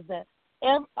realize that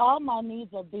all my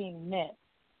needs are being met.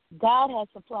 God has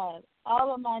supplied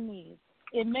all of my needs.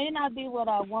 It may not be what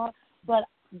I want, but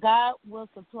God will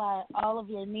supply all of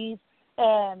your needs.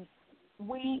 And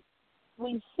we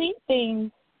see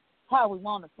things how we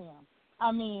want to see them.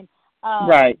 I mean,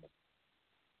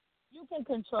 you can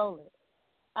control it.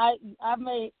 I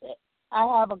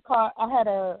have a car. I had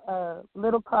a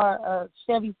little car, a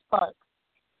Chevy Spark,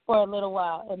 for a little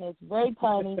while, and it's very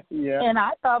tiny. And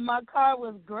I thought my car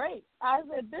was great. I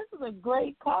said, this is a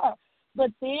great car.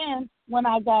 But then when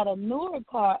I got a newer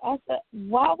car, I said,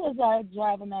 why was I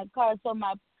driving that car? So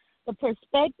the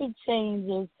perspective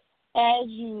changes as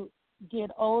you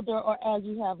get older or as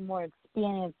you have more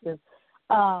experiences.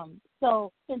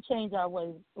 So it can change our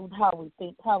ways of how we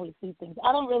think, how we see things.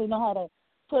 I don't really know how to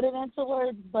put it into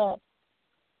words, but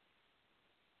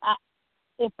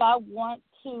if I want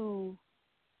to,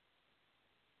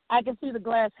 I can see the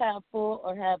glass half full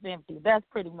or half empty. That's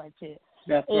pretty much it.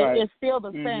 That's right. It's still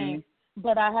the same,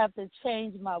 but I have to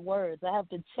change my words. I have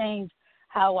to change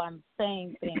how I'm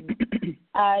saying things.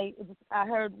 I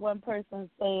heard one person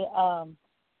say,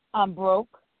 I'm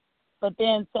broke, but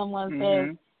then someone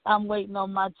says, I'm waiting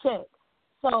on my check.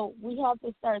 So we have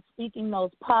to start speaking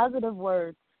those positive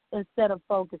words instead of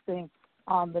focusing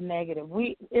on the negative.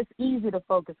 It's easy to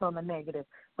focus on the negative,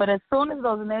 but as soon as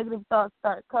those negative thoughts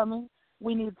start coming,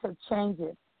 we need to change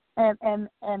it and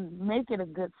make it a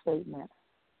good statement.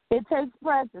 It takes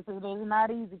practice. It is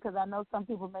not easy, because I know some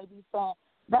people may be saying,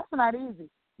 that's not easy.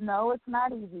 No, it's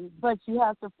not easy, but you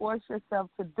have to force yourself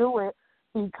to do it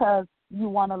because you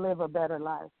want to live a better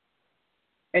life.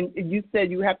 And you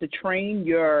said you have to train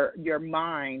your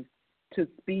mind to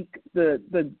speak the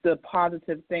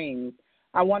positive things.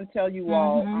 I want to tell you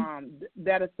all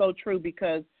that is so true,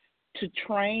 because to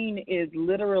train is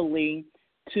literally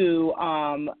to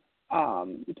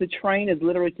train is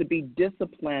literally to be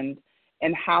disciplined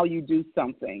in how you do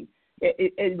something.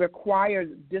 It requires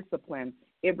discipline.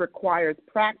 It requires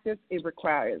practice. It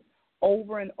requires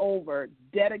over and over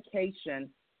dedication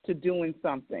to doing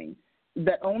something.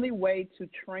 The only way to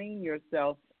train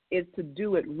yourself is to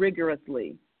do it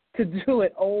rigorously, to do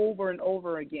it over and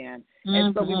over again.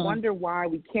 And so we wonder why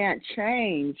we can't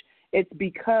change. It's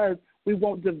because we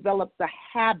won't develop the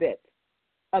habit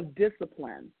of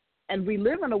discipline. And we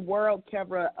live in a world,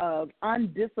 Kevra, of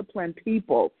undisciplined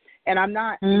people. And I'm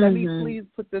not, let me please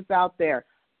put this out there.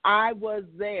 I was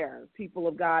there, people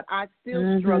of God. I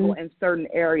still struggle in certain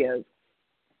areas.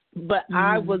 But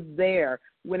I was there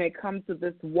when it comes to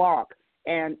this walk.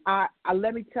 And I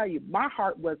let me tell you, my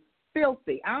heart was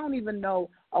filthy. I don't even know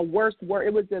a worse word.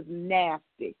 It was just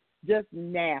nasty.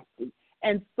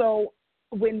 And so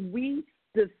when we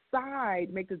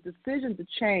make the decision to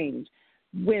change,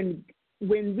 when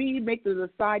we make the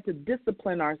decide to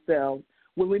discipline ourselves,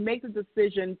 when we make the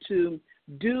decision to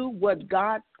do what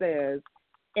God says,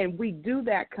 and we do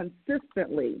that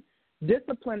consistently,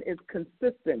 discipline is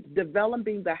consistent,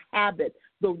 developing the habit,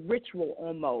 the ritual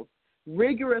almost,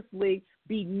 rigorously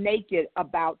be naked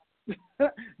about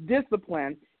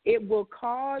discipline. It will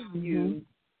cause you,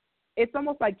 it's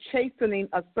almost like chastening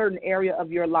a certain area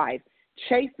of your life,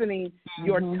 chastening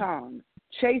your tongue,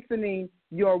 chastening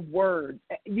your words.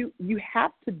 You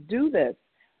have to do this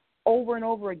over and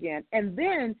over again, and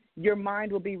then your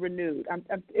mind will be renewed.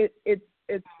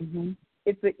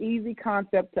 It's an easy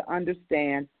concept to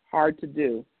understand, hard to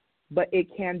do, but it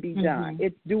can be done.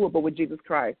 It's doable with Jesus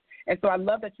Christ. And so I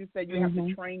love that you said you have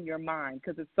to train your mind,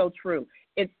 because it's so true.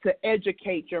 It's to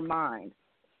educate your mind.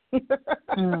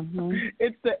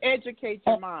 It's to educate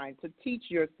your mind, to teach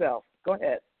yourself. Go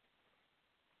ahead.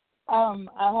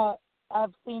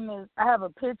 I've seen this. I have a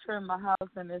picture in my house,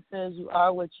 and it says, "You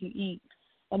are what you eat,"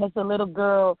 and it's a little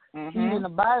girl eating the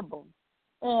Bible.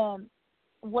 And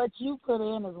what you put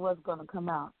in is what's going to come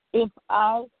out. If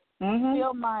I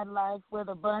fill my life with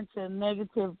a bunch of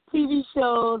negative TV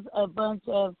shows, a bunch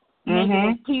of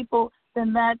negative people,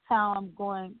 then that's how I'm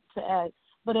going to act.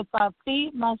 But if I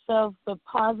feed myself with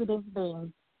positive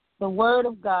things, the Word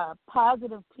of God,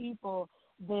 positive people,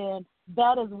 then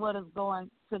that is what is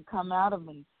going to come out of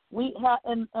me.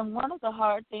 And one of the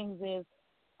hard things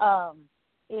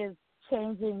is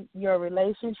changing your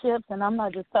relationships, and I'm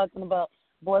not just talking about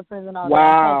boyfriends and all that.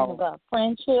 I'm talking about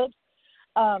friendships.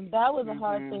 That was a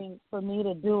hard thing for me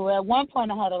to do. At one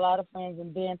point, I had a lot of friends,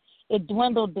 and then it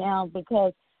dwindled down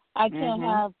because I can't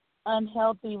have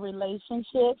unhealthy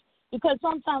relationships, because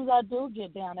sometimes I do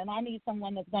get down, and I need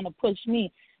someone that's going to push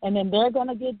me, and then they're going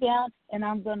to get down, and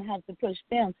I'm going to have to push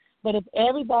them. But if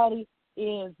everybody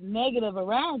is negative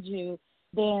around you,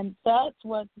 then that's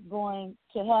what's going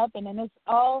to happen, and it's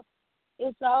all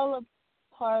a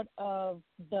part of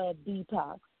the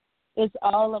detox. It's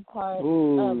all a part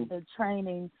of the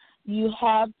training. You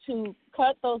have to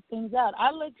cut those things out.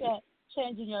 I look at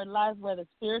changing your life, whether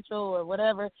spiritual or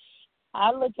whatever,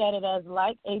 I look at it as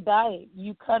like a diet.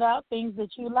 You cut out things that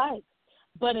you like,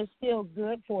 but it's still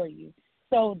good for you.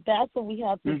 So that's what we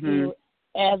have to do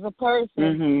as a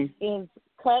person, is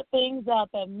cut things out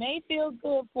that may feel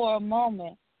good for a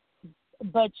moment,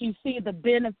 but you see the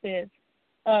benefits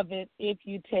of it if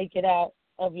you take it out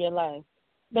of your life.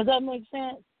 Does that make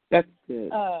sense? That's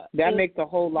good. That makes a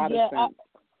whole lot of sense.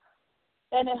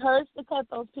 And it hurts to cut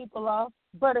those people off,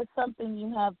 but it's something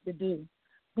you have to do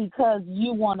because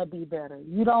you want to be better.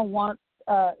 You don't want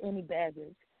any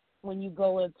baggage when you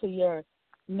go to your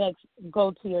next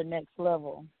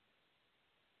level.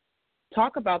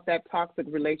 Talk about that toxic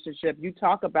relationship. You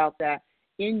talk about that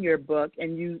in your book,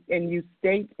 and you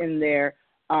state in there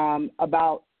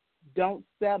about don't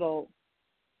settle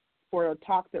for a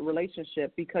toxic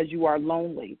relationship because you are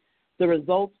lonely. The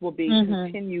results will be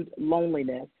continued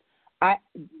loneliness.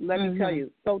 Let me tell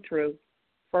you, so true,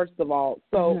 first of all.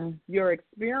 So your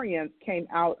experience came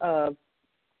out of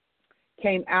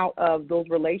those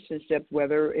relationships,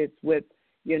 whether it's with,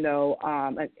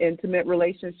 an intimate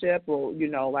relationship or,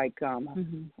 like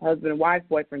husband, wife,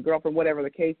 boyfriend, girlfriend, whatever the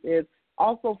case is,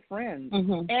 also friends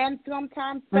and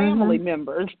sometimes family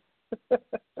members.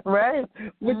 Right.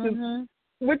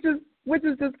 Which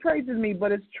is just crazy to me,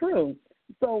 but it's true.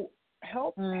 So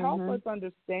help us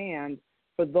understand,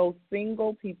 for those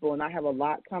single people, and I have a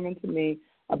lot coming to me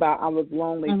about I was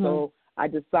lonely, so I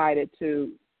decided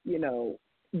to,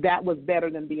 that was better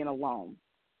than being alone.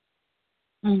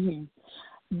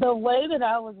 The way that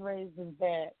I was raised is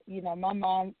that, my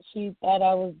mom, she thought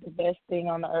I was the best thing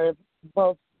on the earth.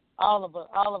 All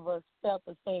of us felt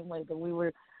the same way, that we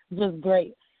were just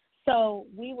great. So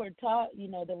we were taught,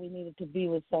 that we needed to be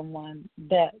with someone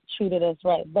that treated us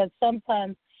right. But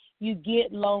sometimes you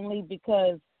get lonely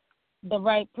because the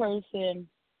right person,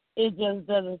 it just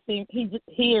doesn't seem,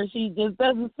 he or she just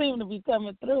doesn't seem to be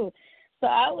coming through. So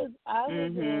I was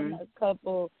in a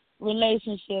couple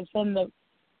relationships, and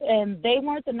they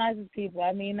weren't the nicest people.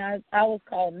 I mean, I was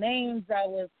called names. I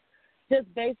was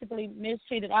just basically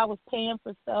mistreated. I was paying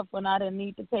for stuff when I didn't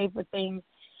need to pay for things,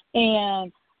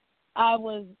 and I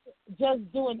was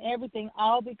just doing everything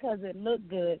all because it looked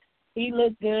good. He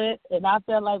looked good, and I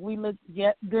felt like we looked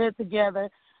good together,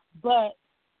 but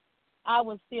I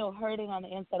was still hurting on the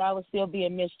inside. I was still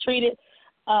being mistreated,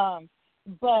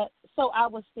 but so I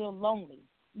was still lonely,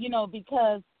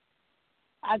 because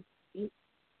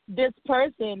this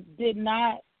person did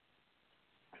not.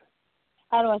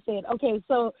 How do I say it? Okay,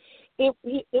 so it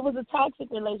was a toxic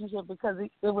relationship because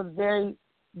it was very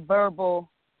verbal.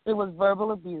 It was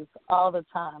verbal abuse all the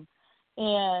time,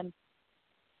 and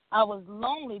I was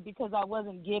lonely because I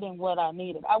wasn't getting what I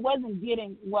needed. I wasn't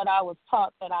getting what I was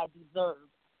taught that I deserved.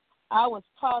 I was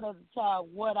taught as a child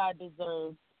what I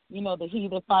deserved, the he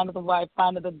that findeth the wife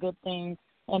findeth a good thing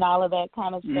and all of that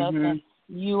kind of stuff. And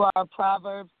you are a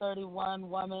Proverbs 31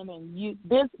 woman, and we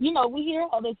hear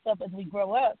all this stuff as we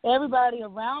grow up. Everybody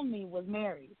around me was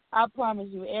married. I promise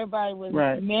you, everybody was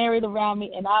married around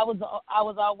me, and I was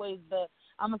always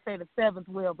I'm going to say the seventh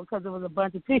wheel because it was a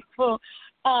bunch of people.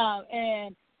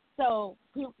 And so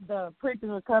the preachers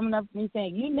were coming up to me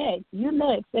saying, you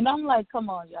next. And I'm like, come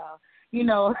on, y'all.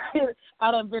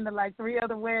 I done been to like 3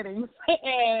 other weddings,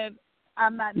 and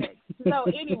I'm not next. So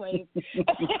anyways,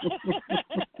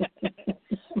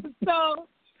 so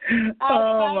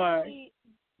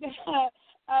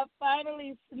I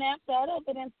finally snapped out of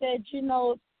it and said,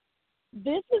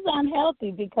 this is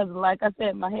unhealthy because, like I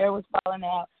said, my hair was falling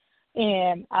out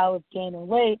and I was gaining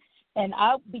weight, and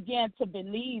I began to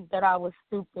believe that I was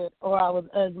stupid or I was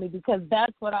ugly because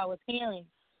that's what I was hearing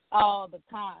all the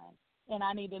time. And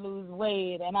I need to lose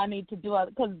weight, and I need to do it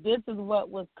because this is what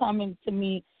was coming to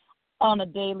me on a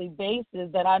daily basis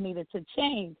that I needed to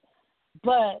change.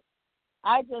 But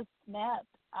I just snapped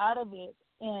out of it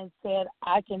and said,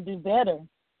 I can do better.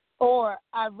 Or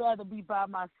I'd rather be by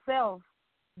myself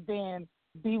than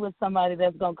be with somebody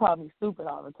that's going to call me stupid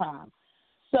all the time.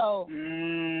 So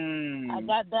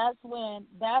that's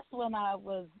when I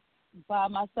was by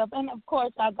myself. And, of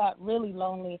course, I got really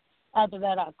lonely. After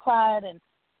that, I cried, and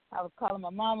I was calling my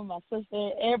mom and my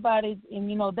sister, everybody, and,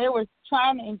 they were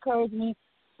trying to encourage me,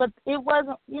 but it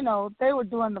wasn't, they were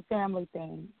doing the family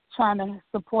thing, trying to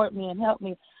support me and help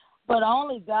me. But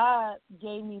only God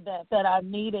gave me that I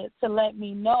needed to let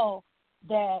me know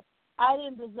that I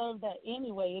didn't deserve that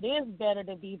anyway. It is better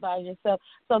to be by yourself.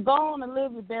 So go on and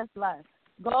live your best life.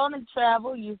 Go on and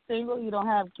travel. You're single. You don't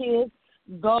have kids.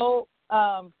 Go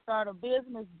start a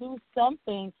business. Do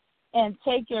something and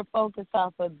take your focus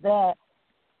off of that.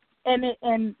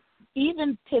 And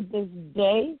even to this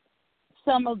day,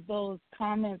 some of those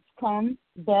comments come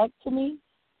back to me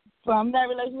from that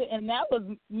relationship, and that was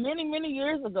many, many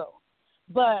years ago.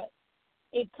 But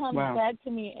it comes back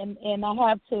to me, and I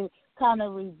have to kind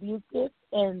of rebuke it.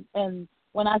 And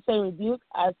when I say rebuke,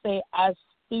 I say I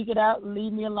speak it out,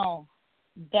 leave me alone.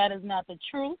 That is not the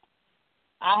truth.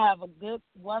 I have a good,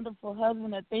 wonderful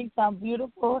husband that thinks I'm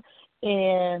beautiful,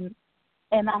 and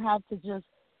I have to just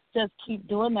keep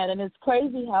doing that. And it's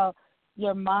crazy how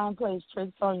your mind plays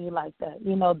tricks on you like that,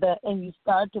 and you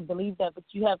start to believe that, but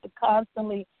you have to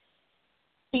constantly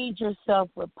feed yourself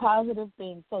with positive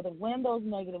things so that when those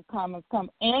negative comments come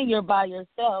and you're by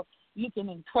yourself, you can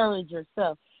encourage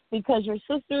yourself, because your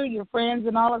sister, your friends,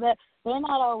 and all of that, they're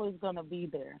not always going to be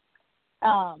there.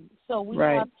 So we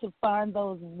have to find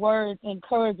those words,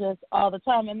 encourage us all the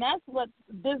time. And that's what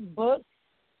this book,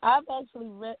 I've actually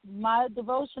read my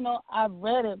devotional. I've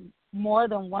read it more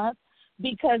than once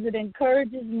because it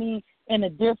encourages me in a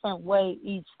different way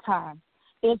each time.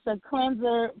 It's a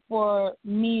cleanser for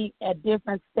me at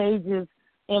different stages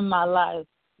in my life,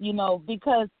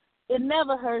 because it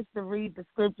never hurts to read the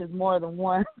scriptures more than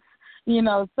once,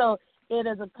 So it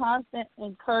is a constant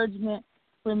encouragement,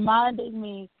 reminding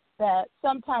me that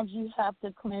sometimes you have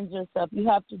to cleanse yourself. You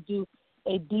have to do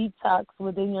a detox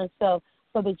within yourself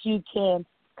so that you can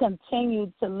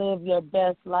continue to live your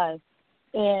best life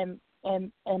and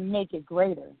make it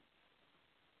greater.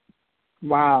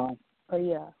 Wow. Oh,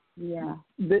 yeah. Yeah.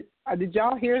 Did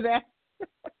y'all hear that?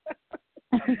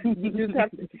 You just have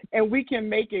to, and we can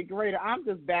make it greater. I'm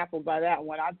just baffled by that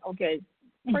one. Okay,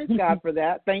 praise God for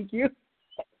that. Thank you.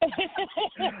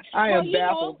 I am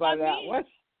baffled by that one.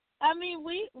 I mean,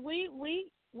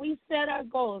 we set our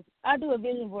goals. I do a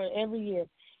vision board every year,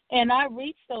 and I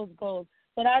reach those goals.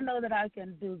 But I know that I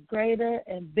can do greater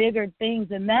and bigger things,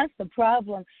 and that's the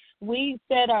problem. We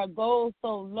set our goals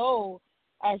so low,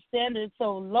 our standards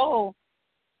so low,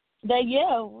 that,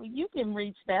 yeah, you can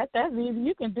reach that. That's easy.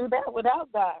 You can do that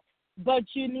without God. But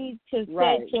you need to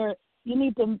you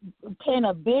need to paint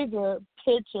a bigger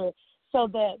picture so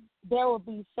that there will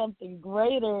be something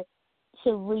greater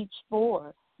to reach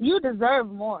for. You deserve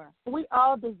more. We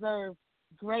all deserve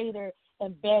greater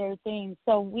and better things.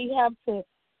 So we have to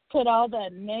put all those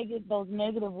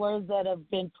negative words that have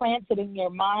been planted in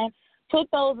your mind, put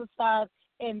those aside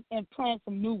and plant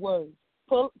some new words.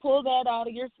 Pull that out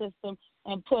of your system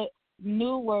and put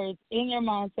new words in your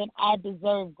mind saying, I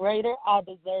deserve greater, I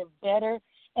deserve better.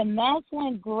 And that's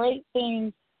when great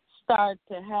things start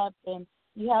to happen.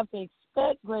 You have to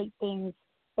expect great things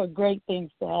for great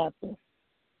things to happen.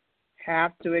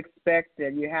 Have to expect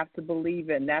it. You have to believe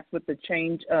it. And that's what the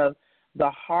change of the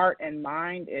heart and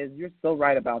mind is. You're so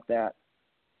right about that.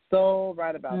 So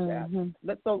right about that.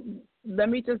 So let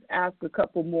me just ask a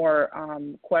couple more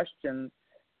questions.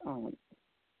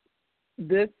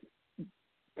 This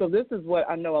is what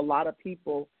I know a lot of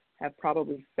people have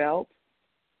probably felt,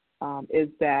 is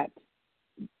that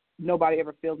nobody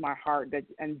ever feels my heart. That,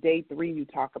 and day 3 you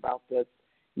talk about this.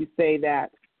 You say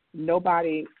that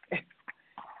nobody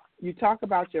 – you talk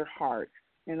about your heart.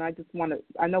 And I just want to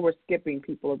 – I know we're skipping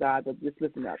people of God, but just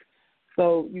listen up.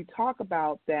 So you talk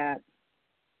about that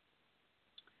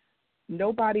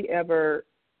nobody ever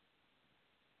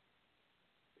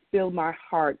filled my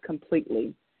heart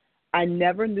completely. I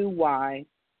never knew why,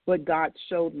 but God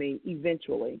showed me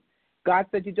eventually. God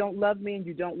said, you don't love me and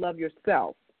you don't love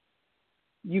yourself.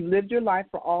 You've lived your life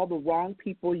for all the wrong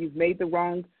people. You've made the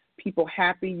wrong people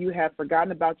happy. You have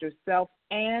forgotten about yourself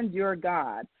and your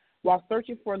God. While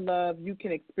searching for love, you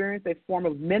can experience a form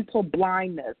of mental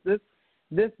blindness.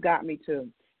 This got me too.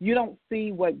 You don't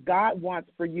see what God wants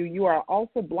for you. You are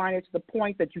also blinded to the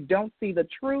point that you don't see the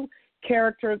true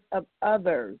characters of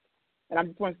others. And I'm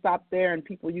just going to stop there, and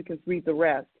people, you can read the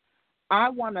rest. I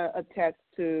want to attest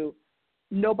to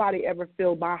nobody ever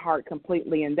filled my heart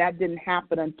completely, and that didn't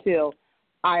happen until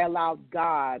I allowed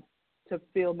God to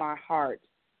fill my heart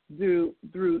through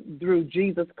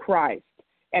Jesus Christ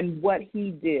and what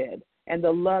he did and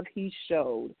the love he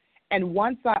showed. And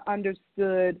once I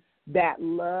understood that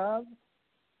love,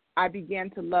 I began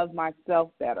to love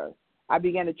myself better. I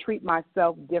began to treat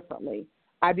myself differently.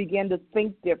 I began to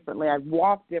think differently. I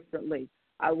walked differently.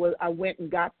 I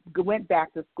went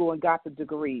back to school and got the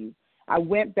degrees. I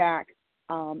went back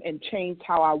and changed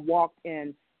how I walked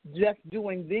in just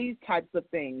doing these types of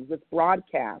things, this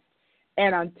broadcast.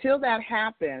 And until that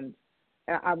happened,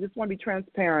 and I just want to be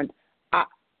transparent,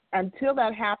 until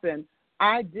that happened,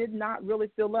 I did not really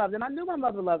feel loved. And I knew my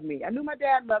mother loved me. I knew my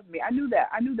dad loved me. I knew that.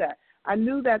 I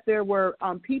knew that there were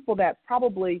people that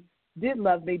probably did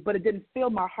love me, but it didn't fill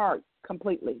my heart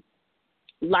completely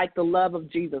like the love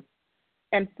of Jesus.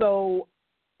 And so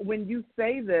when you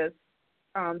say this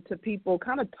to people,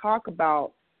 kind of talk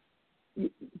about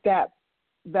that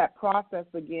process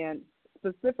again,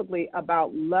 specifically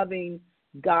about loving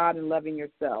God and loving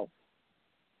yourself.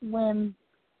 When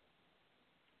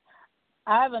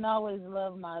I haven't always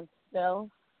loved myself,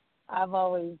 I've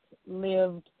always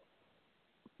lived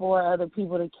for other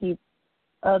people to keep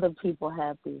other people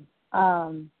happy. I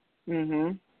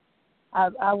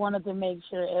wanted to make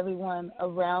sure everyone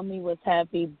around me was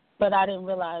happy, but I didn't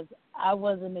realize I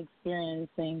wasn't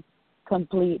experiencing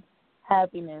complete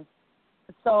happiness.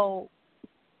 So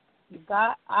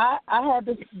God, I had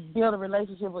to build a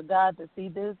relationship with God to see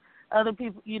this. Other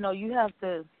people, you have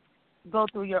to go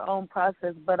through your own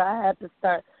process, but I had to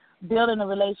start building a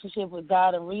relationship with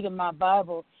God and reading my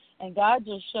Bible. And God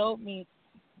just showed me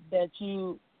that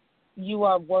you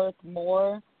are worth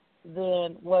more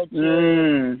than what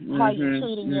how you're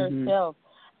treating yourself.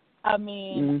 I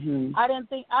mean, I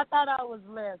thought I was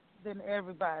less than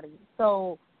everybody.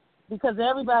 So, because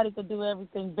everybody could do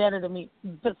everything better than me.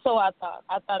 But so I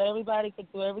thought everybody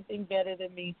could do everything better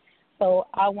than me. So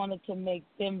I wanted to make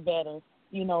them better.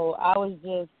 I was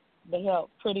just the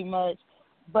help pretty much.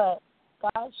 But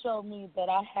God showed me that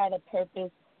I had a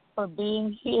purpose for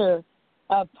being here,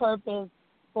 a purpose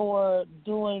for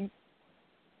doing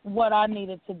what I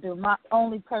needed to do. My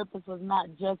only purpose was not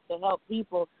just to help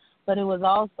people, but it was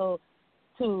also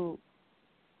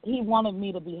he wanted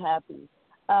me to be happy.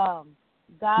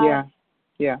 God,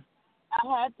 yeah.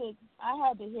 I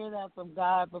had to hear that from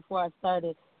God before I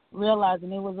started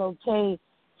realizing it was okay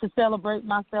to celebrate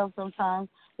myself sometimes.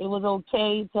 It was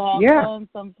okay to have fun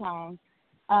sometimes.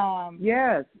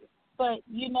 Yes. But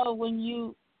when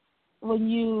you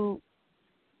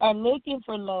are looking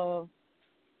for love,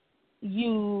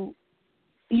 you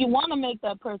want to make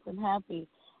that person happy,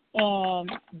 and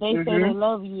they say they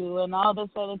love you and all this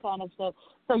other kind of stuff.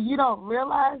 So you don't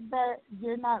realize that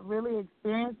you're not really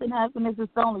experiencing happiness.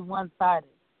 It's only one-sided.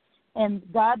 And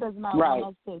God does not want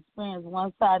us to experience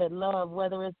one-sided love,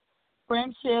 whether it's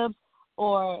friendships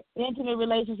or intimate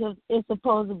relationships. It's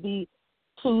supposed to be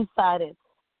two-sided.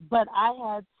 But I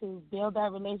had to build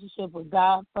that relationship with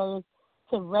God first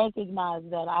to recognize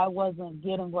that I wasn't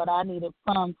getting what I needed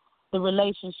from the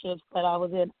relationships that I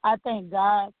was in. I thank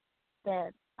God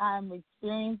that I'm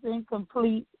experiencing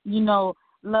complete,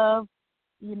 love.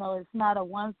 It's not a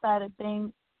one-sided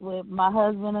thing with my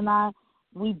husband and I.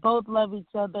 We both love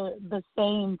each other the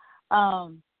same,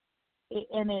 and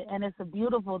it's a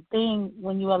beautiful thing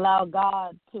when you allow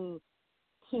God to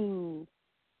do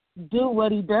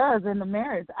what He does in the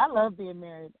marriage. I love being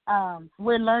married.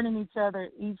 We're learning each other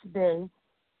each day.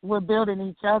 We're building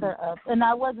each other up, and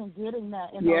I wasn't getting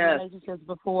that in those relationships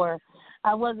before.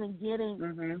 I wasn't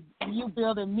getting you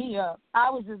building me up. I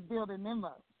was just building them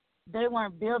up. They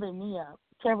weren't building me up.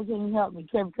 Kevra, can you help me?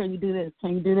 Kevra, can you do this?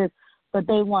 Can you do this? But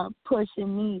they weren't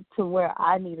pushing me to where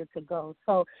I needed to go.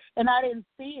 So, and I didn't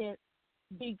see it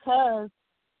because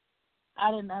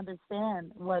I didn't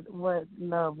understand what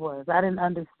love was. I didn't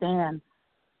understand,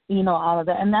 all of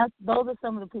that. And those are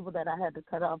some of the people that I had to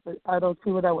cut off. Are those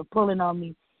people that were pulling on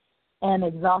me and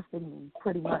exhausting me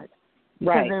pretty much.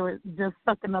 Because they were just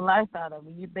sucking the life out of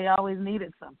me. They always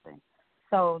needed something.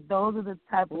 So those are the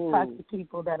type of toxic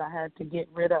people that I had to get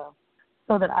rid of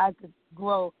so that I could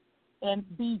grow and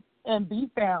be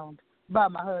found by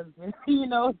my husband.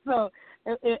 So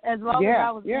as long as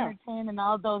I was entertaining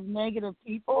all those negative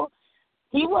people,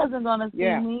 he wasn't going to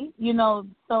see me,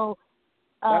 so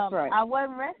that's right. I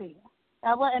wasn't ready.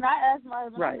 And I asked my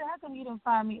husband, I said, how come you didn't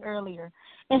find me earlier?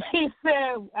 And he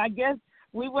said, I guess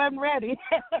we weren't ready.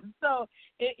 So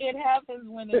it happens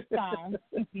when it's time.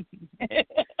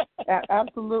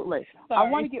 Absolutely. Sorry. I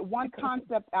want to get one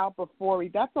concept out before we,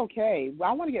 that's okay.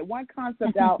 I want to get one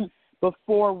concept out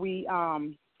before we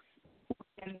end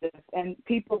this. And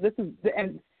people, this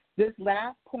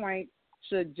last point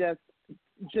should just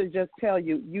tell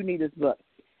you need this book.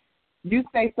 You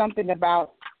say something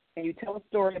about, and you tell a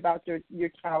story about your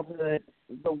childhood,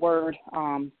 the word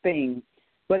thing.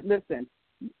 But listen,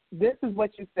 this is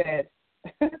what you said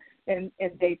in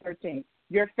day 13.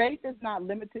 Your faith is not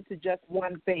limited to just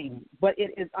one thing, but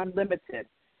it is unlimited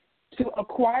to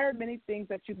acquire many things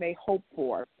that you may hope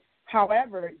for.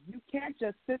 However, you can't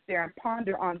just sit there and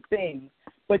ponder on things,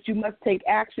 but you must take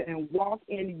action and walk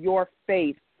in your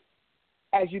faith.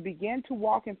 As you begin to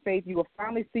walk in faith, you will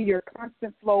finally see your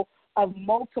constant flow of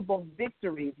multiple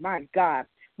victories, my God,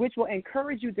 which will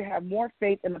encourage you to have more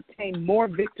faith and obtain more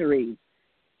victories.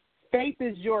 Faith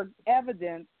is your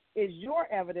evidence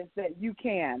that you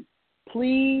can.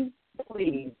 Please.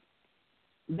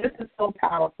 This is so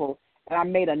powerful, and I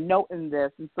made a note in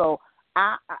this, and so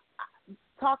I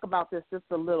talk about this just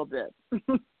a little bit.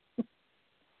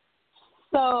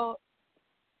 So,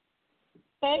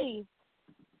 faith,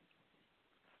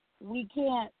 we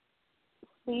can't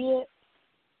see it.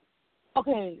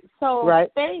 Okay, so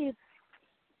faith,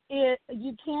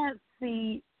 you can't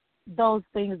see those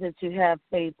things that you have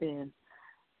faith in.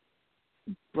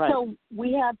 Right. So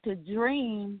we have to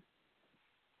dream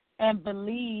and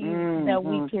believe that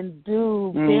we can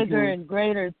do bigger and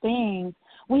greater things.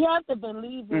 We have to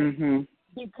believe it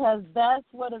because that's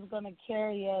what is going to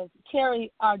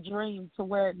carry our dream to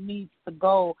where it needs to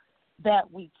go, that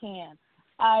we can.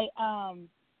 I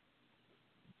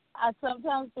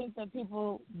sometimes think that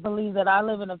people believe that I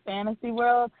live in a fantasy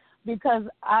world because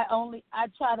I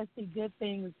try to see good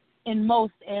things in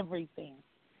most everything.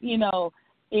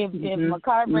 If my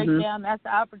car breaks down, that's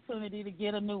the opportunity to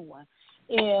get a new one.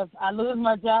 If I lose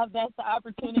my job, that's the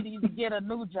opportunity to get a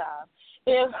new job.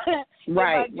 If I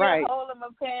get a hole in my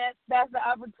pants, that's the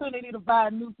opportunity to buy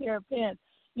a new pair of pants.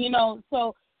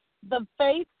 So the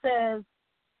faith says,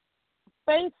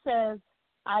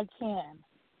 I can,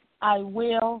 I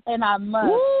will, and I must.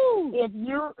 Woo! If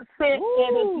you sit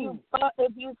and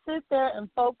if you sit there and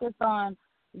focus on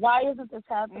why isn't this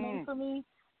happening for me,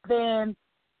 then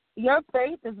your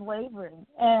faith is wavering,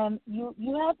 and you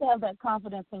have to have that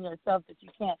confidence in yourself that you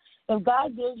can. If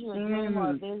God gives you a dream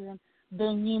or a vision,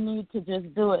 then you need to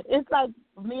just do it. It's like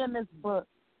me in this book.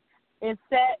 It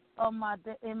sat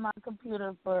in my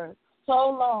computer for so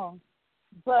long,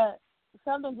 but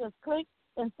something just clicked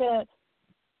and said,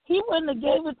 he wouldn't have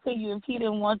gave it to you if he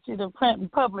didn't want you to print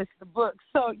and publish the book.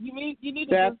 So you need to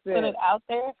just put it out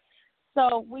there.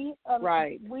 So we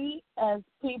as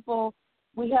people,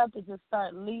 we have to just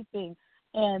start leaping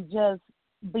and just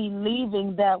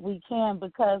believing that we can,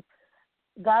 because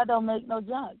God don't make no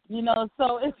junk,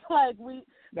 So it's like we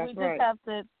just have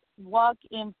to walk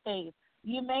in faith.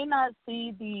 You may not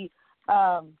see the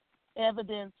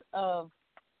evidence of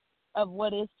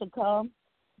what is to come,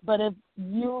 but if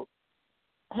you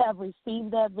have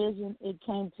received that vision, it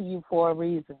came to you for a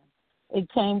reason. It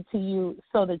came to you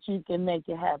so that you can make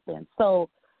it happen. So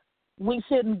we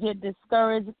shouldn't get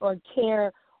discouraged or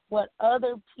care what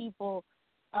other people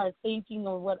are thinking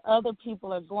or what other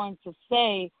people are going to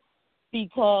say,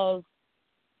 because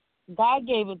God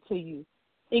gave it to you.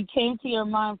 It came to your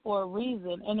mind for a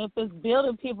reason. And if it's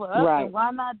building people up, then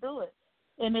why not do it?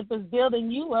 And if it's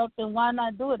building you up, then why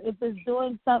not do it? If it's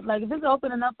doing something, like if it's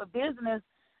opening up a business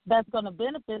that's going to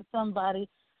benefit somebody,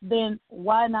 then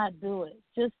why not do it?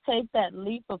 Just take that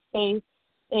leap of faith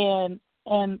and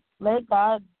let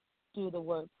God do the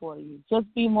work for you. Just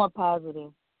be more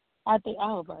positive. I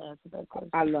hope I answered that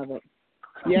question. I love it.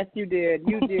 Yes, you did.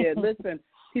 You did. Listen,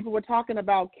 people were talking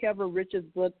about Kevra Rich's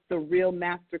book, The Real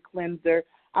Master Cleanser.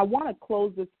 I want to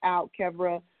close this out,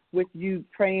 Kevra, with you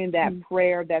praying that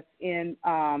prayer that's in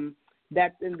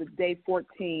the day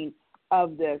 14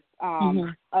 of this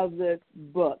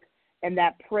book, and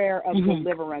that prayer of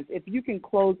deliverance. If you can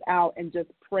close out and just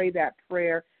pray that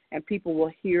prayer, and people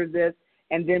will hear this,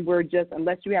 and then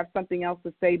unless you have something else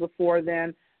to say before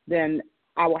then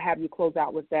I will have you close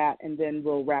out with that, and then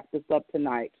we'll wrap this up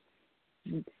tonight.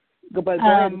 But go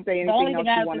ahead and say anything else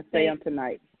you want to say on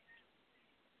tonight.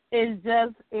 It's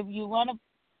just, if you want to,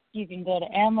 you can go to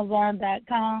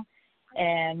Amazon.com,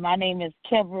 and my name is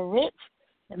Kevra Rich,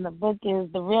 and the book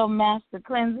is The Real Master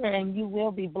Cleanser, and you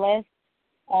will be blessed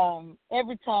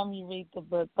every time you read the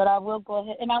book. But I will go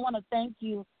ahead, and I want to thank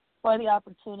you for the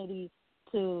opportunity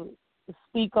to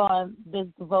speak on this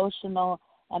devotional,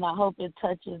 and I hope it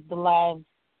touches the lives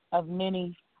of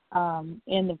many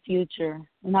in the future.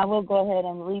 And I will go ahead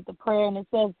and read the prayer, and it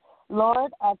says,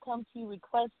 Lord, I come to you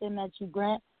requesting that you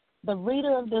grant the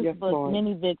reader of this book Lord.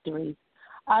 Many victories.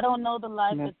 I don't know the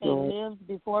life that they lived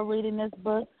before reading this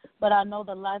book, but I know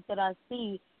the life that I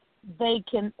see they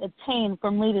can attain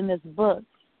from reading this book.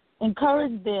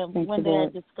 Encourage them when they are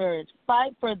discouraged.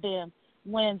 Fight for them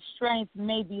when strength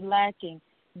may be lacking.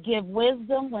 Give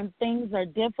wisdom when things are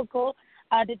difficult.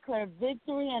 I declare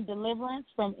victory and deliverance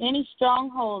from any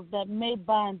strongholds that may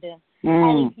bind them.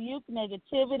 I rebuke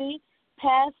negativity,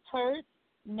 past hurt,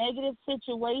 negative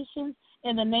situations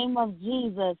in the name of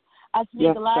Jesus. I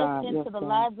speak life into the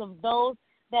lives of those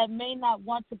that may not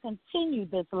want to continue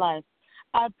this life.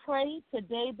 I pray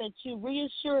today that you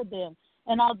reassure them,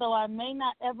 and although I may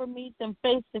not ever meet them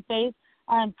face to face,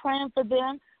 I am praying for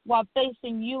them while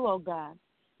facing you, oh God.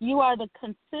 You are the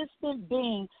consistent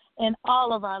being in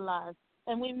all of our lives,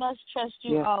 and we must trust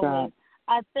you always. God.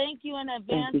 I thank you in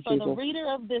advance for the reader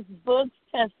of this book's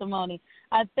testimony.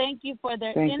 I thank you for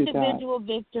their individual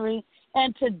victory,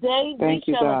 and today we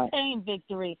shall attain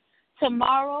victory.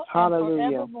 Tomorrow and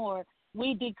forevermore,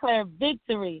 we declare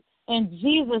victory. In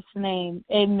Jesus' name,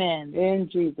 amen. In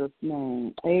Jesus'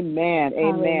 name, amen,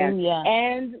 amen. Hallelujah.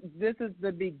 And this is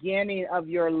the beginning of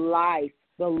your life,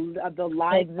 the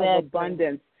life of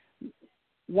abundance.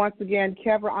 Once again,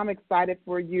 Kevra, I'm excited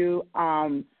for you.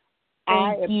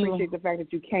 I appreciate the fact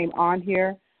that you came on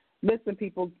here. Listen,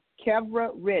 people,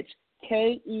 Kevra Rich,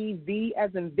 K-E-V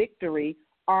as in victory,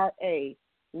 R-A,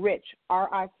 Rich,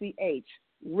 R-I-C-H,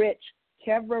 Rich,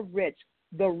 Kevra Rich,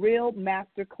 The Real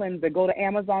Master Cleanser. Go to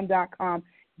Amazon.com,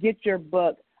 get your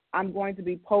book. I'm going to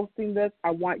be posting this.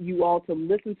 I want you all to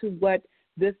listen to what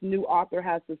this new author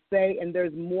has to say, and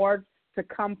there's more to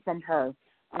come from her.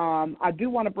 I do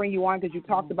want to bring you on because you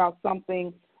talked about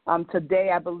something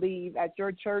today, I believe, at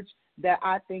your church that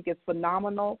I think is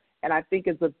phenomenal, and I think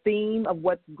is a theme of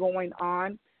what's going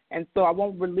on. And so I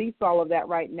won't release all of that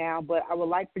right now, but I would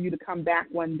like for you to come back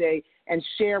one day and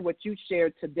share what you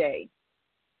shared today,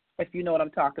 if you know what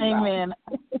I'm talking about. Amen.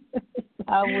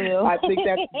 I will. I think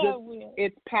that's just,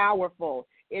 it's powerful.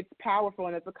 It's powerful,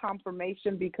 and it's a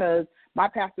confirmation because my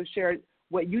pastor shared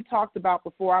what you talked about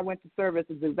before I went to service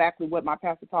is exactly what my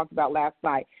pastor talked about last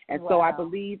night. And so I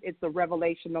believe it's a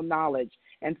revelation of knowledge,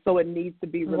 and so it needs to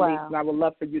be released, and I would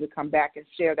love for you to come back and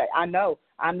share that. I know.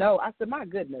 I said, my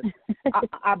goodness,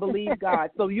 I believe God.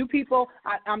 So you people,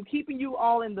 I'm keeping you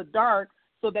all in the dark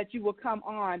so that you will come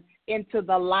on into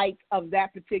the light of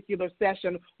that particular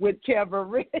session with Kevra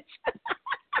Rich.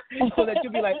 so that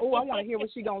you'll be like, oh, I want to hear what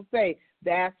she's going to say.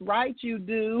 That's right, you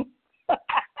do.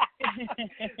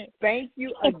 Thank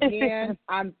you again.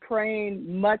 I'm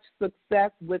praying much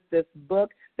success with this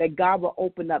book, that God will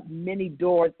open up many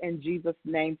doors in Jesus'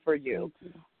 name for you.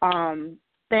 All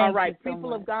right,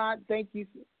 people of God, thank you.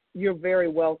 You're very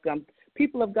welcome.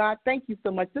 People of God, thank you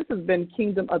so much. This has been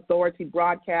Kingdom Authority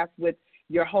Broadcast with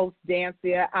your host,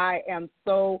 Dancia. I am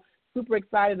so super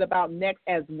excited about next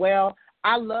as well.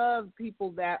 I love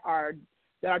people that are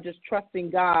just trusting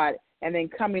God and then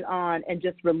coming on and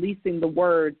just releasing the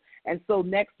word. And so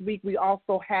next week we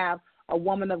also have a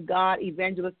woman of God,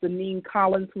 Evangelist Deneen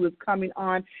Collins, who is coming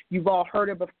on. You've all heard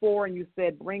her before, and you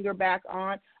said bring her back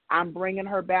on. I'm bringing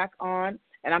her back on,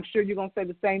 and I'm sure you're going to say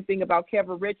the same thing about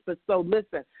Kevra Rich. But so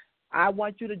listen, I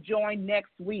want you to join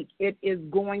next week. It is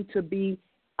going to be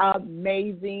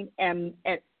amazing and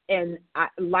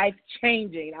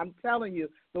life-changing. I'm telling you,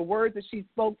 the words that she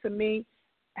spoke to me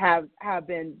have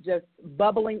been just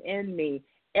bubbling in me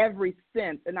ever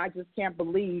since, and I just can't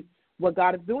believe what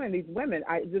God is doing in these women.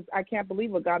 I can't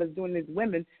believe what God is doing in these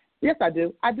women. Yes, I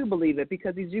do. I do believe it,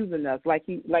 because he's using us like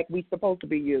we're supposed to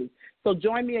be used. So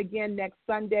join me again next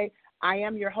Sunday. I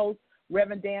am your host,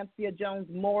 Reverend Dancia Jones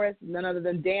Morris, none other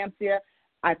than Dancia.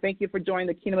 I thank you for joining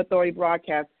the Kingdom Authority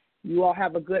broadcast. You all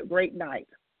have a great night.